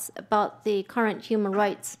thoughts about the current human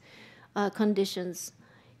rights conditions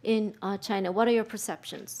in China? What are your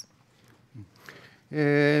perceptions?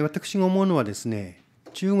 私が思うのはですね、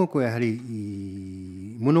中国はやはり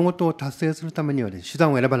物事を達成するためには、ね、手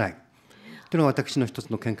段を選ばないというのが私の一つ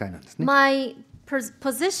の見解なんですね。My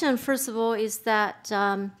position, first of all, is that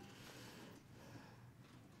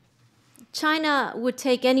China would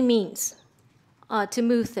take any means to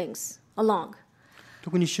move things along.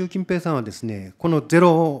 特に習近平さんはですね、この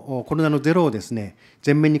コロナのゼロをですね、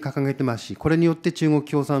前面に掲げてますし、これによって中国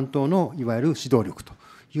共産党のいわゆる指導力と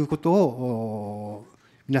いうことを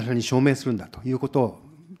皆さんに証明するんだということを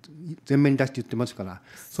前面に出して言ってますから、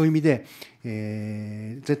そういう意味で、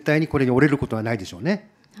絶対にこれに折れることはないでしょう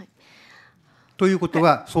ね。はい、ということ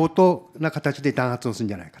は相当な形で弾圧をするん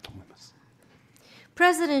じゃないかと思います。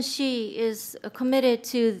President Xi is committed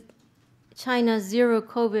to China's zero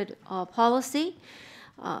COVID policy.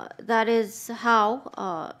 That is how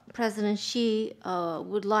President Xi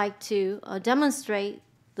would like to demonstrate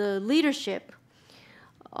the leadership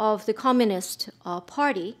of the Communist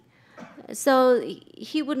Party. So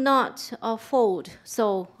he would not fold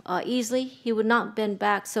so easily. He would not bend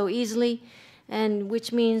back so easily, and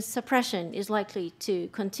which means suppression is likely to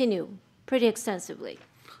continue pretty extensively.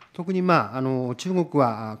 特に中国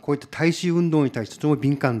はこういった大衆運動に対してとても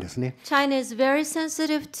敏感ですね。China is very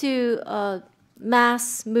sensitive to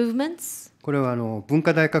mass movements. これは文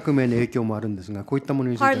化大革命の影響もあるんですが、こういったもの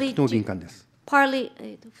についてはとても敏感です。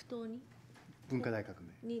文化大革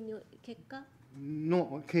命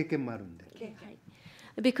の経験もあるんで。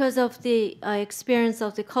Because of the experience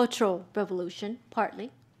of the Cultural Revolution, partly.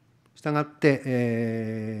 したがっ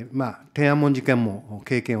て、天安門事件も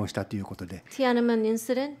経験をしたということで、Tiananmen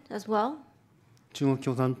incident as well. 中国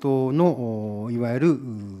共産党のいわゆる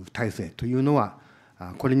体制というのは、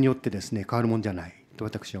これによってですね、変わるもんじゃないと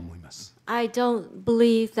私は思います。I don't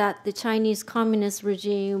believe that the Chinese communist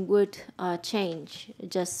regime would change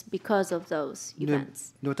just because of those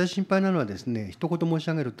events. で私心配なのはですね、一言申し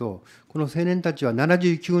上げると、この青年たちは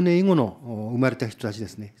79年以後の生まれた人たちで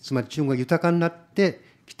すね。つまり中国が豊かになって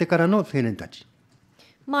きてからの青年たち。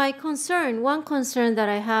One concern that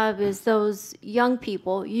I have is those young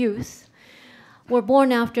people, youth, were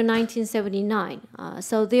born after 1979.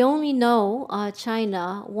 So they only know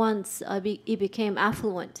China once it became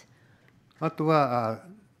affluent. あとは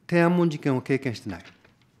天安門事件を経験してない。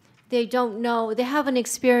They haven't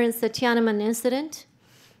experienced the Tiananmen incident.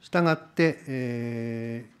 したがっ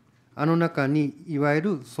て、あの中にいわゆ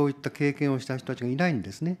るそういった経験をした人たちがいないん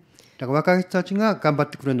ですね。だから若い人たちが頑張っ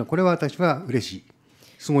てくれるのは、これは私は嬉しい。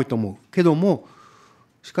すごいと思う。けども、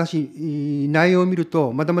しかし、内容を見る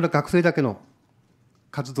と、まだまだ学生だけの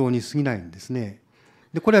活動に過ぎないんですね。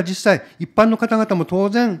で、これは実際、一般の方々も当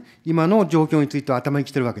然、今の状況については頭に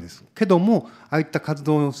きてるわけです。けども、ああいった活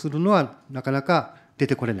動をするのはなかなか出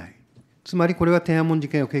てこれない。つまり、これは天安門事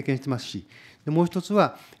件を経験してますし、でもう一つ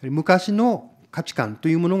は、昔の価値観と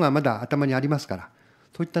いうものがまだ頭にありますから、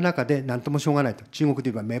そういった中で何ともしょうがないと。中国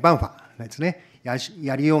で言えばメバンファですね。や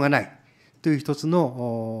りようがないという一つ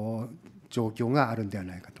の状況があるんでは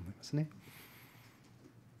ないかと思いますね。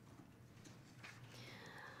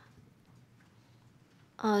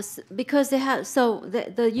Because they have, so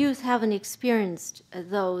the youth haven't experienced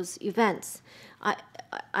those events.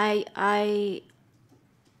 I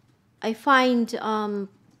find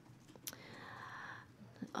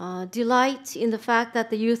delight in the fact that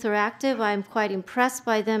the youth are active. I'm quite impressed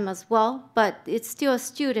by them as well, but it's still a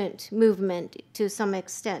student movement to some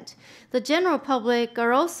extent. The general public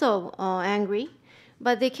are also angry,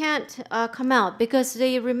 but they can't come out because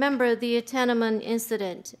they remember the Tiananmen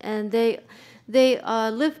incident, and they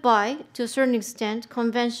live by, to a certain extent,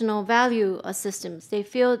 conventional value systems. They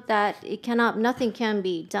feel that nothing can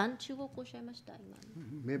be done.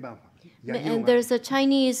 And there's a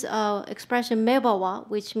Chinese expression, mebawa,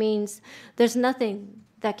 which means there's nothing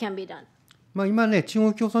that can be done. 今ね、中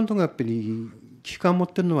国共産党がやっぱり危機感を持っ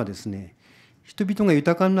ているのはですね、人々が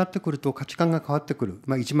豊かになってくると価値観が変わってくる。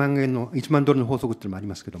1万ドルの法則っていうのもあり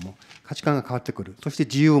ますけども、価値観が変わってくる。そして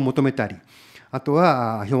自由を求めたり、あと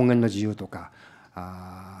は表現の自由とか、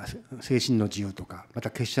精神の自由とか、ま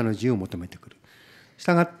た結社の自由を求めてくる。し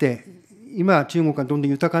たがって、今中国がどんど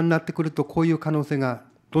ん豊かになってくると、こういう可能性が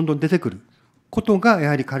どんどん出てくることが、や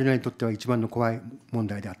はり彼らにとっては一番の怖い問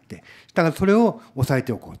題であって、だからそれを抑え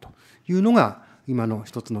ておこうというのが、今の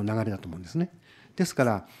一つの流れだと思うんですね。ですか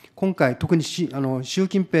ら、今回、特に習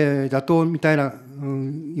近平打倒みたいな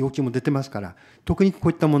要求も出てますから、特にこ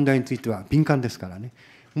ういった問題については敏感ですからね、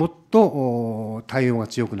もっと対応が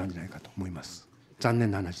強くなるんじゃないかと思います。残念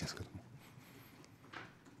な話ですけども。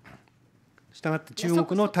したがって中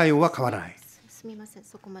国の対応は変わらない。すみません、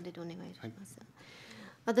そこまででお願いします。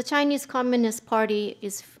The Chinese Communist Party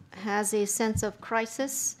has a sense of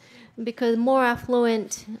crisis because with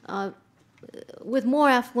more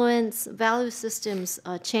affluence, value systems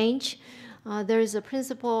change. There is a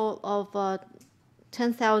principle of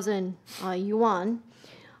 10,000 yuan,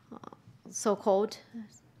 so-called.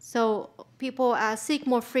 So people seek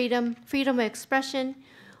more freedom of expression,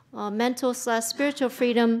 mental/spiritual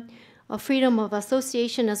freedom, freedom of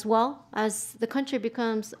association as well, as the country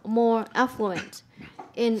becomes more affluent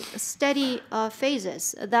in steady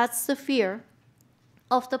phases. That's the fear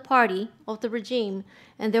of the party, of the regime,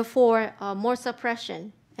 and therefore more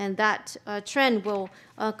suppression, and that trend will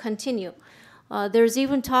continue. There's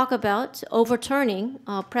even talk about overturning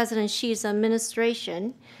President Xi's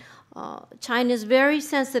administration. China is very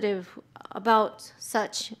sensitive about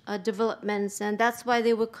such developments, and that's why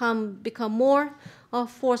they will become more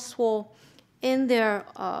forceful in their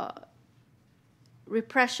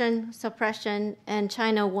repression, suppression, and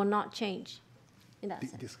China will not change in that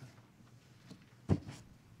sense.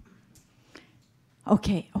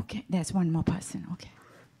 Okay, there's one more person. Okay.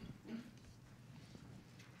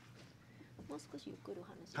 もう少しゆっくりお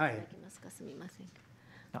話しいただけますか、すみません。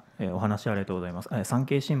お話ありがとうございます。産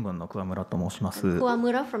経新聞の桑村と申します。桑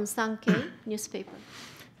村 from Sankei newspaper。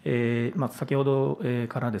先ほど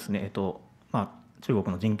からですね、中国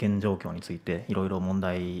の人権状況についていろいろ問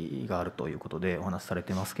題があるということでお話しされ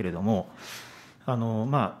てますけれども、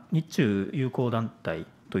日中友好団体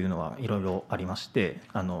というのはいろいろありまして、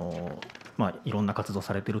いろんな活動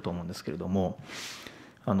されていると思うんですけれども、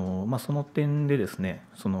その点でですね、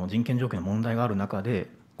その人権状況の問題がある中で、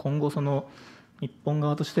今後日本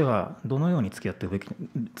側としてはどのように付き合って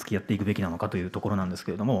いくべきなのかというところなんです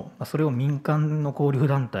けれども、それを民間の交流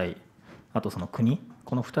団体、あとその国、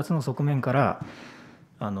この2つの側面から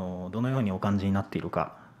どのようにお感じになっている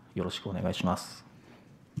か、よろしくお願いします。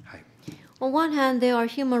はい。On one hand, there are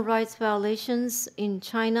human rights violations in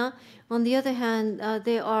China. On the other hand,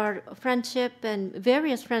 there are friendship and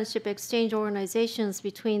various friendship exchange organizations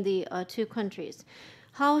between the two countries.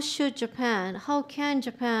 How can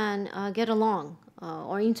Japan get along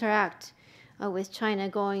or interact with China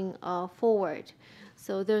going forward?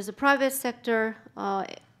 So there's a private sector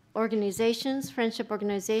organizations, friendship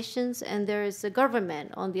organizations, and there is the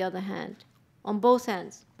government on the other hand. On both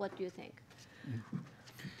ends, what do you think?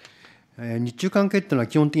 日中関係っていうのは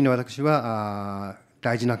基本的に私は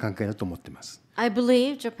大事な関係だと思っています。I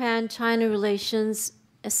believe Japan-China relations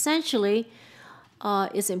essentially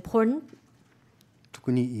is important.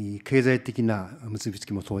 特に経済的な結びつ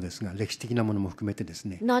きもそうですが、歴史的なものも含めてです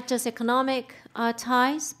ね、 Not just economic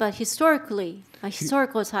ties, but historical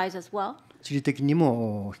ties as well. 地理的に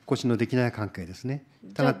も引っ越しのできない関係ですね。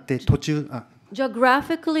したがって途中、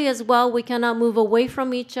Geographically as well, we cannot move away from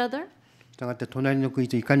each other. したがって隣の国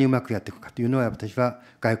といかにうまくやっていくかというのは、私は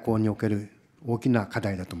外交における大きな課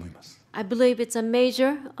題だと思います。I believe it's a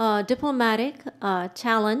major diplomatic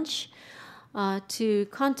challenge to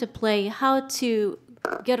contemplate how to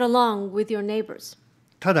get along with your neighbors.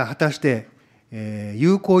 ただ果たして、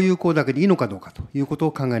友好だけでいいのかどうかということ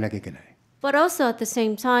を考えなきゃいけない。But also at the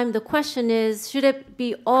same time, the question is, should it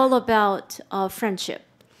be all about friendship?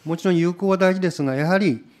 もちろん友好は大事ですが、やは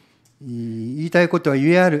り言いたいことは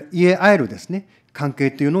言え合えるですね、関係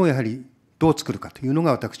というのをやはりどう作るかというの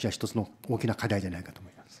が、私は一つの大きな課題じゃないかと思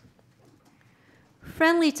います。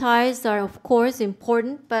Friendly ties are of course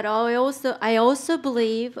important, but I also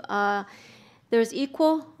believe there's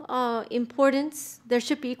equal importance. There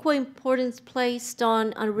should be equal importance placed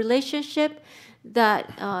on a relationship that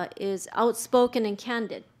is outspoken and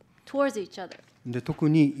candid towards each other. で特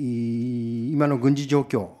に今の軍事状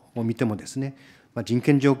況を見てもですね、人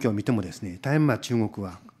権状況を見てもですね、大変中国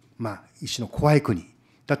は一種の怖い国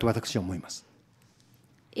だと私は思います。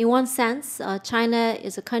In one sense, China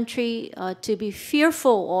is a country to be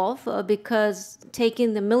fearful of because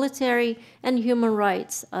taking the military and human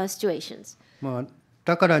rights situations.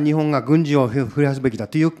 だから日本が軍事を増やすべきだ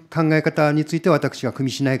という考え方については私は組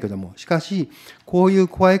みしないけれども、しかしこういう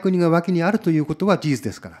怖い国が脇にあるということは事実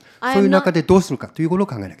ですから、そういう中でどうするかということを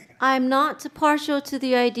考えなきゃいけない。I'm not partial to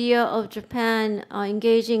the idea of Japan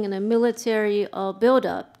engaging in a military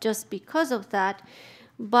buildup just because of that,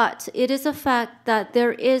 but it is a fact that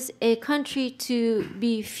there is a country to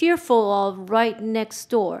be fearful of right next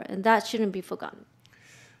door, and that shouldn't be forgotten.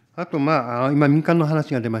 あと、今、民間の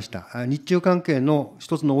話が出ました。日中関係の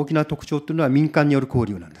一つの大きな特徴というのは民間による交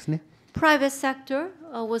流なんですね。Private sector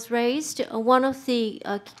was raised. One of the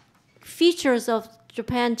features of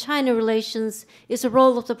Japan-China relations is the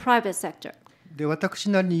role of the private sector. で、私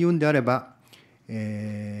なりに言うんであれば、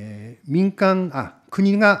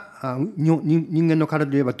国が人間の体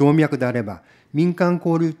で言えば動脈であれば、民間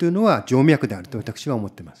交流というのは静脈であると私は思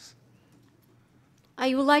っています。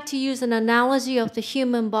I would like to use an analogy of the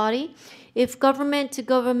human body. If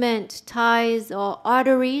government-to-government ties or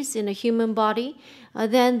arteries in a human body,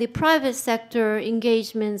 then the private sector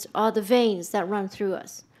engagements are the veins that run through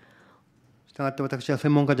us. したがって私は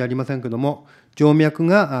専門家じゃありませんけれども、静脈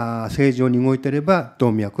が正常に動いていれば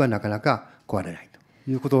動脈はなかなか壊れないと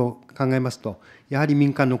いうことを考えますと、やはり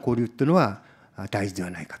民間の交流というのは大事では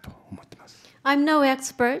ないかと思っています。I'm no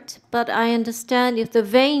expert, but I understand if the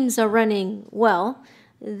veins are running well,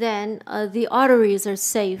 then the arteries are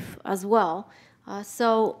safe as well.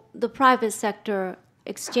 So the private sector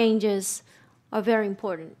exchanges are very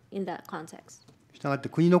important in that context. したがって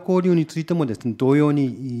国の交流についてもですね、同様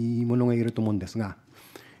にものが言えると思うんですが、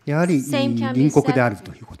やはり隣国である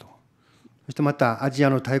ということ、そしてまたアジ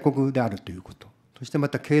アの大国であるということ、そしてま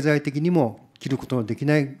た経済的にも切ることのでき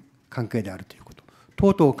ない関係であるということ、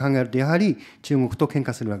等々を考えると、やはり中国と喧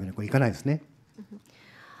嘩するわけにはいかないですね。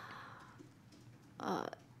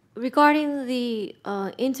Regarding the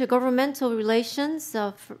intergovernmental relations,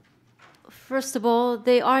 first of all,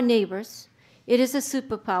 they are neighbors. It is a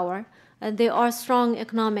superpower, and there are strong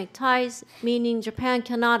economic ties, meaning Japan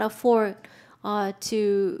cannot afford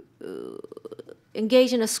to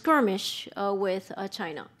engage in a skirmish with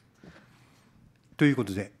China. というこ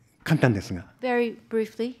とで、簡単ですが。Very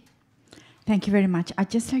briefly. Thank you very much. I'd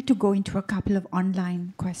just like to go into a couple of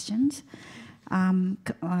online questions.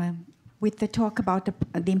 With the talk about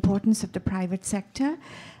the importance of the private sector,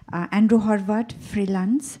 Andrew Horvath,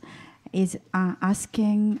 freelance, is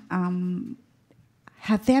asking,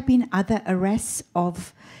 have there been other arrests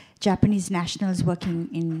of Japanese nationals working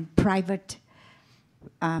in private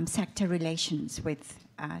sector relations with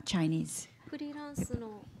Chinese? フリー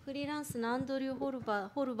ランスのアンドリュー・ホ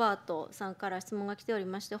ルバートさんから質問が来ており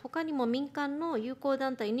まして、他にも民間の友好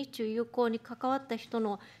団体、日中友好に関わった人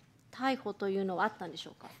の逮捕というのはあったんでし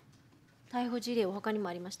ょうか。逮捕事例は他にも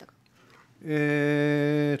ありましたか。そ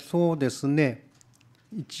うですね、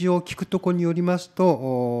一応聞くところによります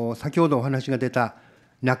と、先ほどお話が出た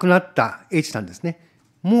亡くなった H さんですね、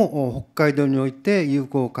もう北海道において友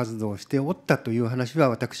好活動をしておったという話は、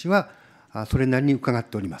私はそれなりに伺っ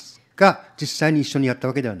ておりますが、実際に一緒にやった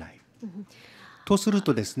わけではない。とする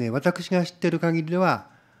とですね、私が知っている限りでは、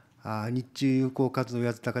日中友好活動を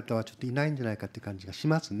やってた方はちょっといないんじゃないかという感じがし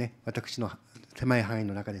ますね、私の狭い範囲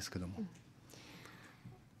の中ですけども。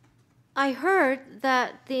I heard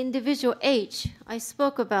that the individual H I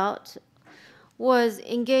spoke about was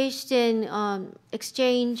engaged in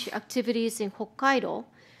exchange activities in Hokkaido,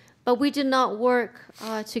 but we did not work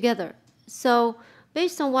together. So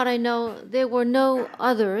based on what I know, there were no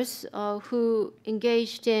others who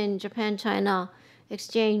engaged in Japan-China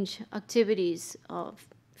exchange activities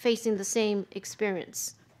facing the same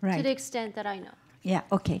experience, Right. to the extent that I know. Yeah,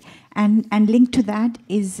 okay. And linked to that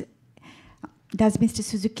is, does Mr.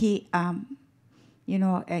 Suzuki,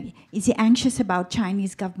 is he anxious about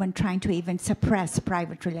Chinese government trying to even suppress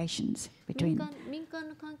private relations between? 民間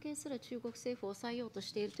の関係すら中国政府を抑えようと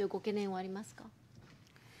しているというご懸念はありますか？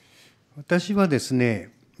私はですね、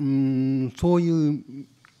そういう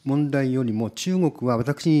問題よりも中国は、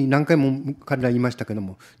私何回も彼ら言いましたけど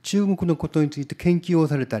も、中国のことについて研究を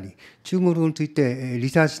されたり、中国についてリ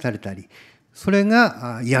サーチされたり、それ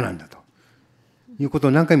が嫌なんだということ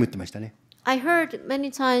を何回も言ってましたね。I heard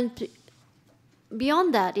many times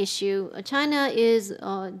beyond that issue, China is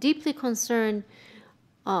deeply concerned,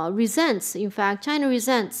 resents, in fact, China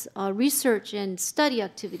resents research and study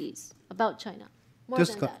activities about China. More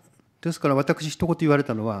than that. ですから私一言言われ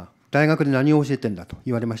たのは、大学で何を教えてんだと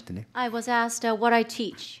言われましてね。I was asked what I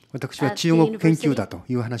teach. 私は中国研究だと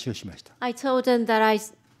いう話をしました。I told them that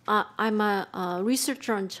I'm a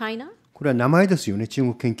researcher on China. これは名前ですよね、中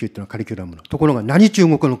国研究っていうのはカリキュラムの。ところが何中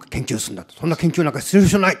国の研究するんだと、そんな研究なんかする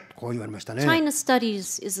必要ない、こう言われましたね。China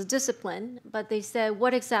studies is a discipline, but they said,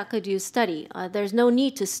 what exactly do you study? There's no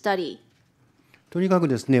need to study. とにかく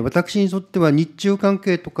ですね、私にとっては日中関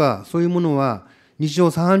係とかそういうものは日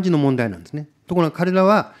常茶飯事の問題なんですね。ところが彼ら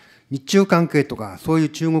は日中関係とかそういう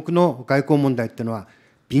中国の外交問題っていうのは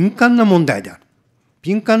敏感な問題である。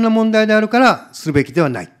敏感な問題であるからするべきでは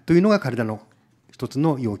ないというのが彼らの一つ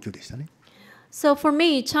の要求でしたね。So for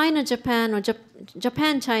me, China-Japan or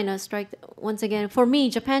Japan-China strike once again. For me,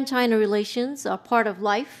 Japan-China relations are part of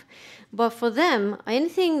life, but for them,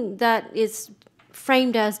 anything that is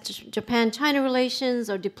framed as Japan-China relations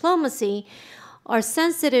or diplomacy are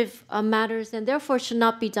sensitive matters and therefore should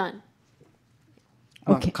not be done.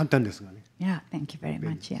 まあ簡単ですがね。Yeah, thank you very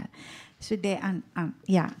much. Yeah. So they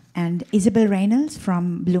and Isabel Reynolds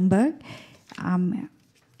from Bloomberg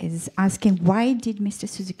is asking, why did Mr.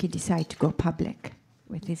 Suzuki decide to go public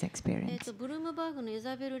with his experience? ブルームバーグのイ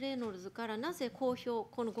ザベル・レイノルズからなぜこ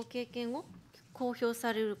のご経験を公表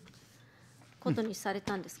されることにされ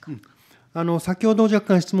たんですか？先ほど若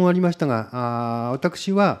干質問ありましたが、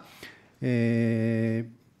私は、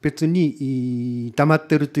別に黙っ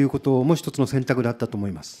ているということも一つの選択だったと思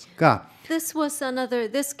いますが、This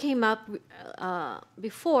came up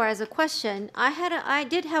before as a question. I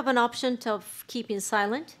did have an option of keeping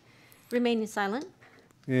silent, remaining silent.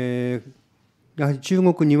 やはり中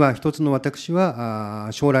国には一つの私は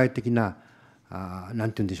将来的なな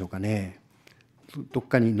んていうんでしょうかね、どっ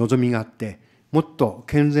かに望みがあってもっと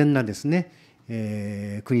健全なですね、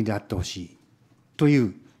国であってほしいとい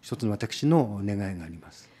う一つの私の願いがあり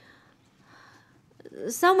ます。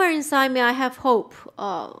Somewhere inside me, I have hope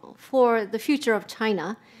for the future of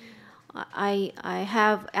China. I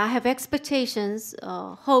have expectations,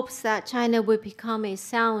 hopes that China will become a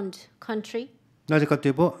sound country. なぜかと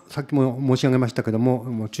いえば、さっきも申し上げましたけど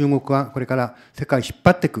も、中国はこれから世界を引っ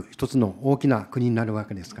張っていく一つの大きな国になるわ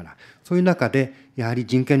けですから、そういう中でやはり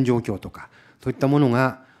人権状況とかそういったもの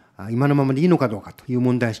が今のままでいいのかどうかという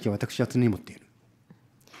問題意識を私は常に持っている。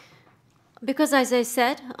Because as I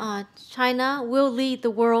said, China will lead the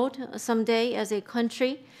world someday as a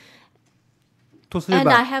country. とすれ And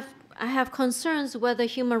ば、I have concerns whether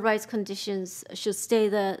human rights conditions should stay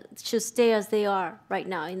as they are right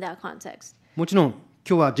now in that context. もちろん今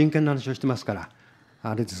日は人権の話をしてますから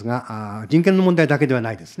あれですが、人権の問題だけでは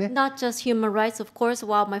ないですね。 Not just human rights, of course,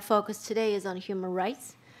 while my focus today is on human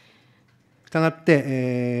rights. したがっ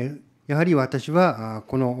て、やはり私は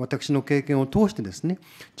この私の経験を通してですね、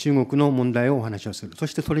中国の問題をお話をする。そ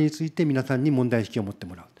してそれについて皆さんに問題意識を持って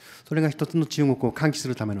もらう。それが一つの中国を喚起す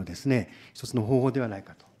るためのですね、一つの方法ではない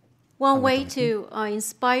かと。One way to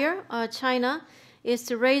inspire China is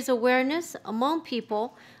to raise awareness among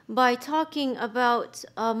people by talking about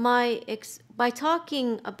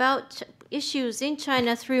issues in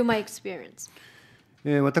China through my experience.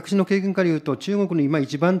 私の経験から言うと、中国の今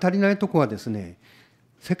一番足りないところはですね、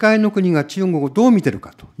世界の国が中国をどう見てる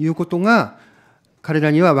かということが彼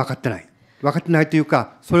らには分かってない。分かってないという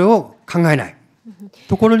か、それを考えない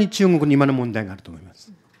ところに中国に今の問題があると思いま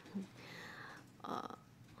す。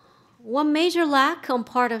One major lack on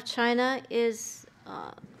part of China is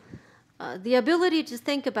the ability to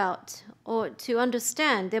think about or to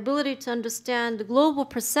understand, the ability to understand the global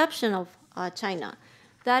perception of China.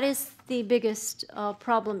 That is the biggest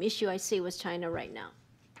problem issue I see with China right now.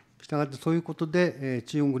 したがってそういうことで、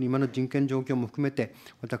中国の今の人権状況も含めて、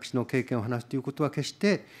私の経験を話すということは決し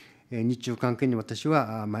て、日中関係に私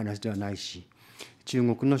はマイナスではないし、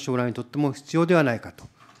中国の将来にとっても必要ではないかと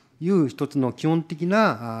いう一つの基本的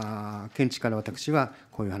な見地から私は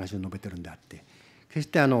こういう話を述べてるんであって、決し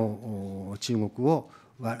て中国を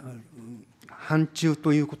反中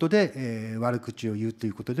ということで、悪口を言うと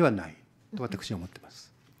いうことではないと私は思っています。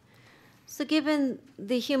So given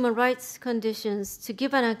the human rights conditions, to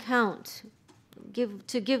give an account,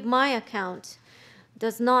 to give my account,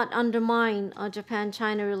 does not undermine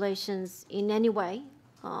Japan-China relations in any way,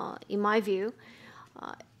 in my view.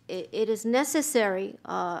 It is necessary,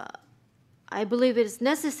 I believe it is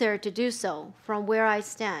necessary to do so from where I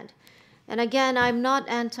stand. And again, I'm not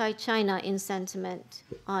anti-China in sentiment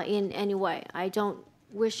in any way. I don't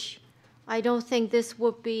think this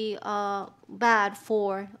would be bad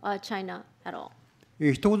for China at all.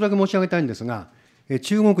 一言だけ申し上げたいんですが、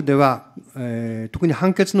中国では、特に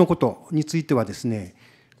判決のことについてはですね、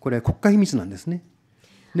これ国家秘密なんですね。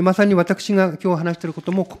でまさに私が今日話しているこ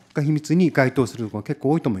とも国家秘密に該当することが結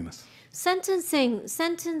構多いと思います。Sentencing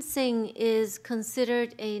is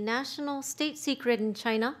considered a national state secret in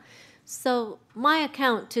China. So my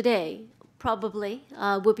account today probably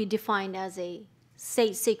would be defined as a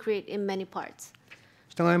state secret in many parts.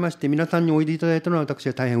 従いまして皆さんにおいでいただいたのは私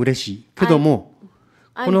は大変嬉しいけども、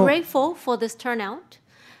I'm grateful for this turnout.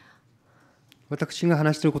 私が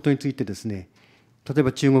話していることについてですね、例え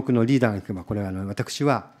ば中国のリーダーが聞けばこれは私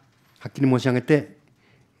ははっきり申し上げて、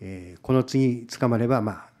この次捕まれば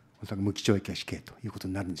おそらく無期懲役や死刑ということ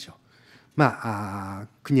になるんでしょう。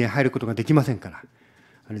国へ入ることができませんから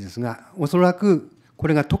あれですが、おそらくこ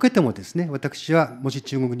れが解けてもですね、私はもし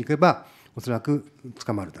中国に行けばおそらく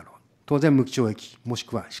捕まるだろう。当然無期懲役もし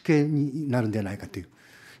くは死刑になるんではないかという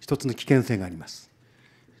一つの危険性があります。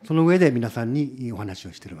その上で皆さんにお話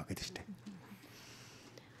をしているわけでして。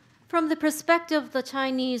From the perspective of the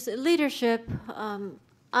Chinese leadership,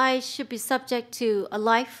 I should be subject to a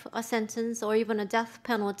life sentence or even a death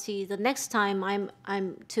penalty the next time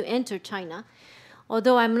I'm to enter China,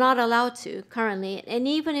 although I'm not allowed to currently. And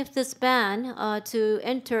even if this ban to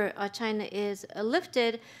enter China is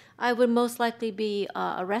lifted, I would most likely be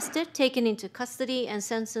arrested, taken into custody, and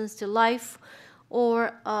sentenced to life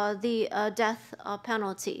or the death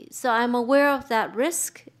penalty. So I'm aware of that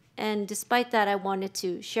risk, and despite that, I wanted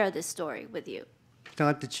to share this story with you. した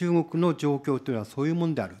がって中国の状況というのはそういうも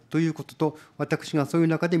のであるということと、私がそういう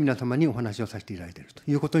中で皆様にお話をさせていただいていると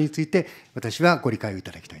いうことについて、私はご理解をい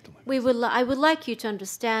ただきたいと思います。I would like you to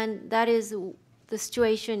understand that is the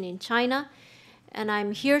situation in China, and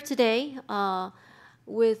I'm here today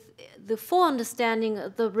with the full understanding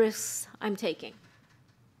of the risks I'm taking.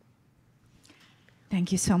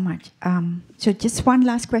 Thank you so much. So just one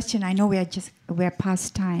last question. I know we're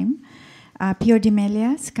past time. Pio Di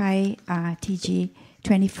Melia, Sky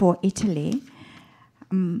TG24 Italy.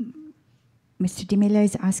 Mr. Di Melia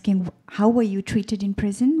is asking, how were you treated in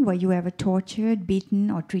prison? Were you ever tortured, beaten,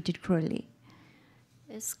 or treated cruelly?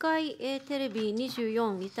 スカイテレビ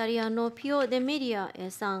24イタリアのピオ・デメリア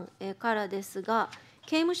さんからですが、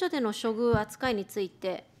刑務所での処遇扱いについ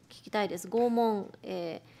て聞きたいです。拷問、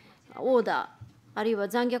オーダー、あるいは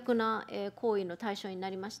残虐な行為の対象にな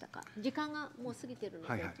りましたか。時間がもう過ぎているので、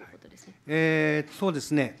ということですね。そうで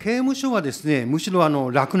すね、刑務所はですね、むし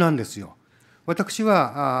ろ楽なんですよ。私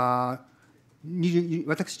は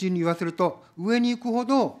私に言わせると、上に行くほ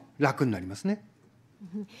ど楽になりますね。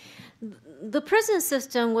The prison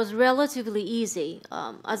system was relatively easy.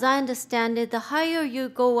 As I understand it, the higher you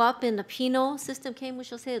go up in the penal system, 刑務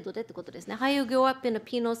所制度でってことですね。Higher you go up in the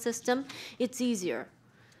penal system, it's easier.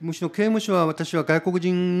 むしろ刑務所は私は外国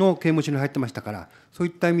人の刑務所に入ってましたから、そうい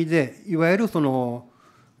った意味でいわゆるその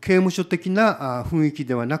刑務所的な雰囲気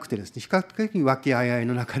ではなくてですね、比較的和気あいあい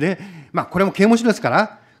の中で、これも刑務所ですか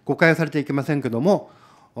ら誤解されてはいけませんけども、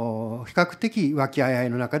比較的和気あいあい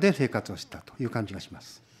の中で生活をしたという感じがしま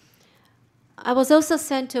す。I was also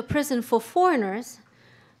sent to a prison for foreigners.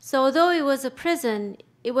 So although it was a prison,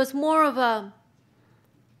 it was more of a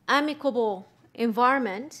amicable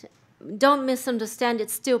environment. Don't misunderstand,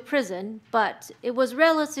 it's still prison, but it was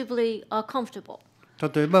relatively comfortable.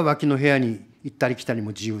 例えば脇の部屋に行ったり来たりも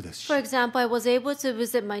自由ですし。For example, I was able to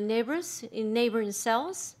visit my neighbors in neighboring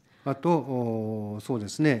cells. あとそうで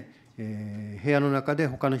すね、部屋の中で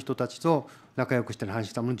他の人たちと仲良くして話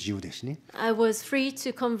したもの自由ですしね。I was free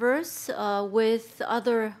to converse with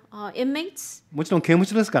other inmates. もちろん刑務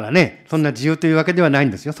所ですからね、そんな自由というわけではない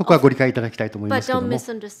んですよ。そこはご理解いただきたいと思いますけども。But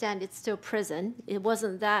don't misunderstand, it's still prison. It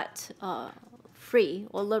wasn't that free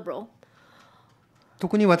or liberal.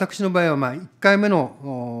 特に私の場合は1回目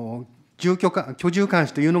の居住監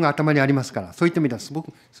視というのが頭にありますから、そういった意味ではすご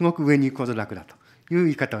く上に行くほど楽だという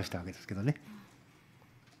言い方をしたわけですけどね。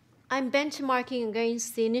I'm benchmarking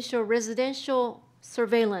against the initial residential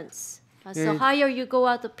surveillance. So higher you go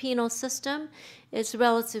out the penal system,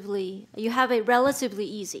 you have it relatively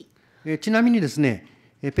easy. ちなみにですね、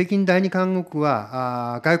北京第二監獄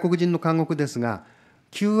は外国人の監獄ですが、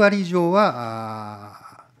9割以上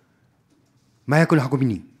は麻薬の運び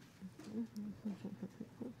人。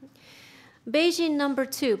Beijing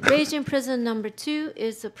prison number 2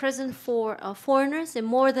 is a prison for foreigners, and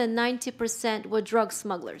more than 90% were drug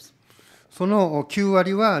smugglers. その9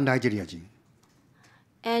割はナイジェリア人。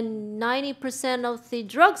And 90% of the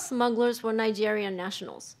drug smugglers were Nigerian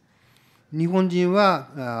nationals. 日本人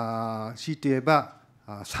は強いて言えば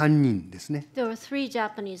3人ですね。There were 3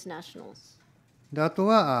 Japanese nationals. であと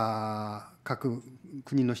は各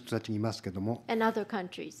国の人たちにいますけども、And other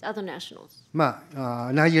countries, other nationals.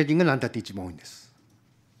 ナイジェリア人が何だって一番多いんです。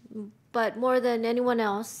But more than anyone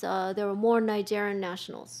else, there were more Nigerian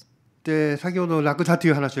nationals. で先ほど楽だと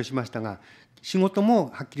いう話をしましたが、仕事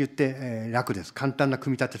もはっきり言って楽です。簡単な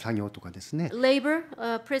組み立て作業とかですね。Labor,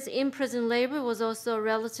 in prison labor was also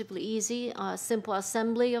relatively easy, simple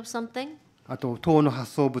assembly of something. あと党の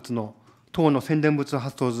発送物の党の宣伝物を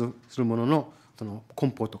発送するもののその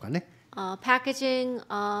梱包とかね。Packaging,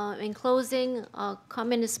 enclosing,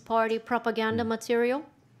 Communist Party propaganda material.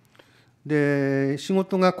 で仕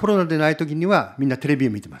事がコロナでない時にはみんなテレビ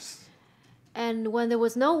を見てます。And when there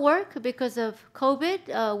was no work because of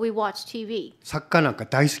COVID, we watched TV. サッカーなんか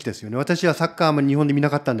大好きですよね。私はサッカーあんまり日本で見な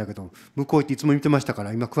かったんだけど、向こう行っていつも見てましたか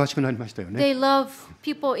ら今詳しくなりましたよね。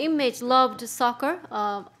Inmates loved soccer.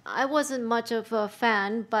 I wasn't much of a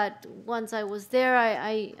fan, but once I was there,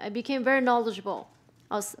 I became very knowledgeable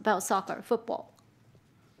about soccer, football.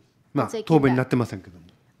 答弁になってませんけども。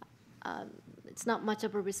It's not much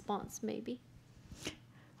of a response, maybe.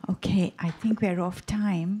 Okay, I think we're off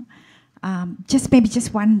time. Just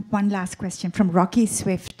one last question from Rocky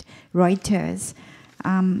Swift, Reuters.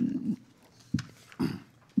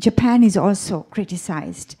 Japan is also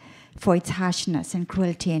criticized for its harshness and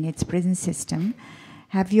cruelty in its prison system.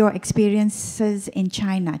 Have your experiences in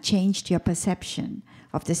China changed your perception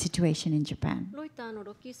of the situation in Japan? ロイターの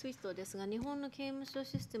ロッキースイストですが、日本の刑務所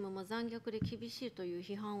システムも残虐で厳しいという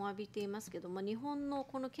批判を浴びていますけども、日本の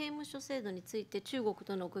この刑務所制度について中国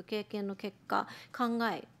とのご経験の結果、考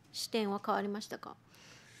え視点は変わりましたか？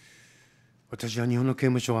私は日本の刑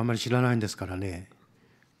務所はあまり知らないんですからね。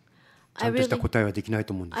ちゃんとした答えはできない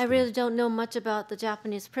と思うんですけど。I really don't know much about the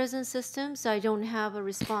Japanese prison system, so I don't have a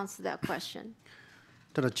response to that question.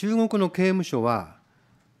 ただ中国の刑務所は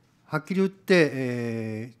はっきり言っ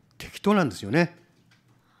て、適当なんですよね。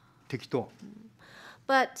適当。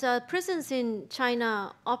But prisons in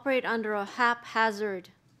China operate under a haphazard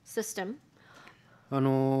system.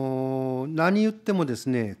 何言ってもです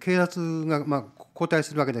ね、警察が交代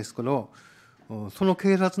するわけですけど、その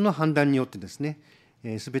警察の判断によってですね、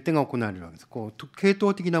すべてが行われるわけです。系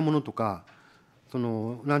統的なものとか、な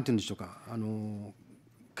んて言うんでしょうか、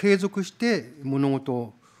継続して物事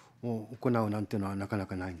を行うなんていうのはなかな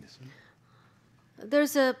かないんですね。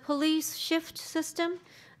There's a police shift system,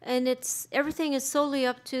 and everything is solely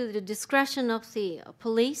up to the discretion of the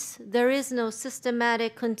police. There is no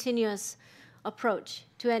systematic, continuous approach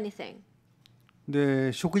to anything.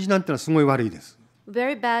 で、食事なんてのはすごい悪いです。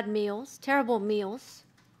Very bad meals, terrible meals.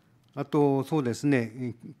 あとそうです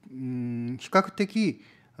ね、比較的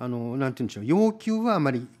なんて言うんでしょう、要求はあ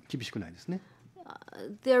まり厳しくないですね。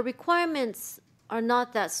Their requirements are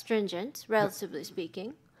not that stringent, relatively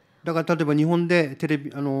speaking. だから例えば日本で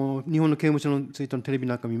日本の刑務所についてのテレビ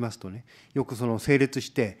なんか見ますとね、よく整列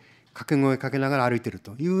して掛け声かけながら歩いてる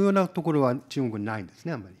というようなところは中国にないんです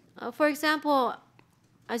ね、あんまり。For example,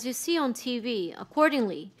 as you see on TV,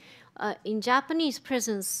 accordingly, in Japanese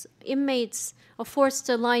prisons, inmates are forced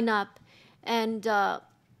to line up and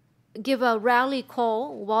give a rally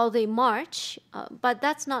call while they march, but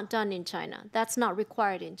that's not done in China. That's not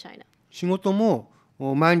required in China. 仕事も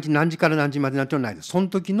毎日何時から何時までなんてのはないです。その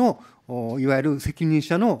時のいわゆる責任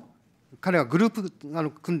者の彼はグループ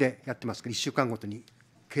組んでやってますから1週間ごとに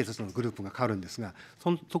警察のグループが変わるんですが、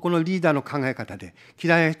そこのリーダーの考え方で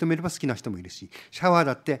嫌いな人もいれば好きな人もいるし、シャワー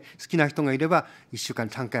だって好きな人がいれば1週間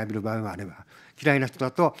に3回浴びる場合もあれば、嫌いな人だ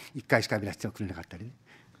と1回しか浴びらせてくれなかったりね。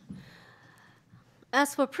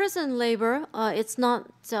As for prison labor, it's not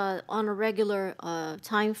on a regular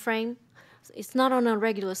time frame. it's not on a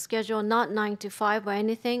regular schedule, not 9 to 5 or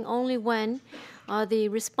anything, only when the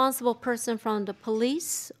responsible person from the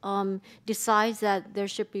police decides that there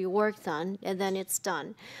should be work done, and then it's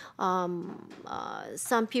done.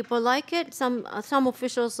 Some people like it, some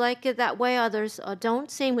officials like it that way, others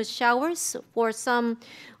don't. Same with showers. For some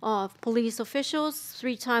police officials,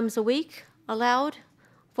 3 times a week allowed.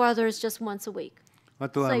 For others, just once a week. あ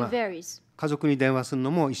とは、 So it varies. 家族に電話するの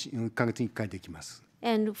も1ヶ月に1回できます。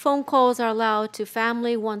 And phone calls are allowed to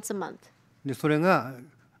family once a month. でそれが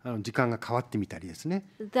時間が変わってみたりですね。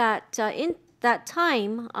That in that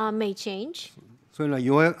time may change. そういうの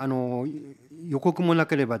は予告もな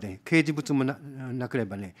ければね、掲示物も なけれ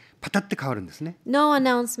ばね、パタって変わるんですね。No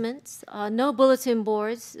announcements, no bulletin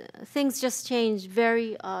boards. Things just change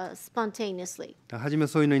very spontaneously. 初め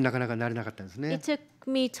そういうのになかなかなれなかったんですね。 It took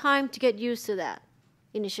me time to get used to that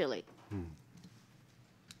initially.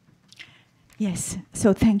 Yes,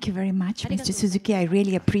 so thank you very much, Mr. Suzuki. I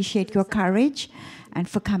really appreciate your courage and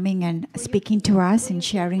for coming and speaking to us and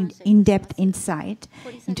sharing in-depth insight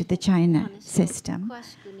into the China system.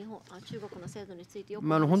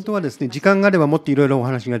 本当はですね、時間があればもっといろいろお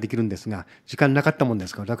話ができるんですが、時間なかったもんで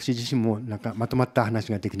すから、私自身もなんかまとまった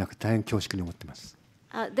話ができなくて大変恐縮に思っています。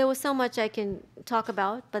There was so much I can talk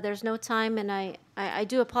about, but there's no time, and I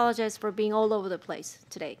do apologize for being all over the place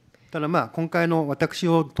today. ただ今回の私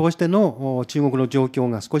を通しての中国の状況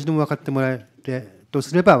が少しでも分かってもらえると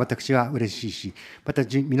すれば私は嬉しいし、また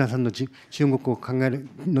皆さんの中国を考える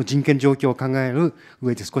の人権状況を考える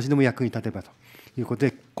上で少しでも役に立てばということ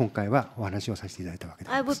で今回はお話をさせていただいたわけで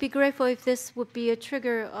す。I would be grateful if this would be a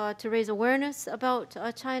trigger to raise awareness about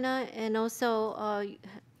China and also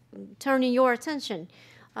turning your attention,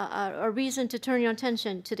 a reason to turn your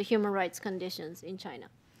attention to the human rights conditions in China.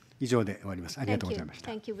 以上で終わります。ありがとうございまし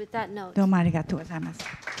た。Thank you. With that note. どうもありがとうございます。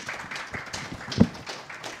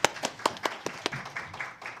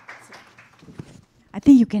I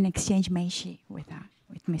think you can exchange meishi with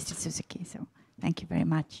Mr. Suzuki, so thank you very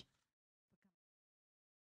much.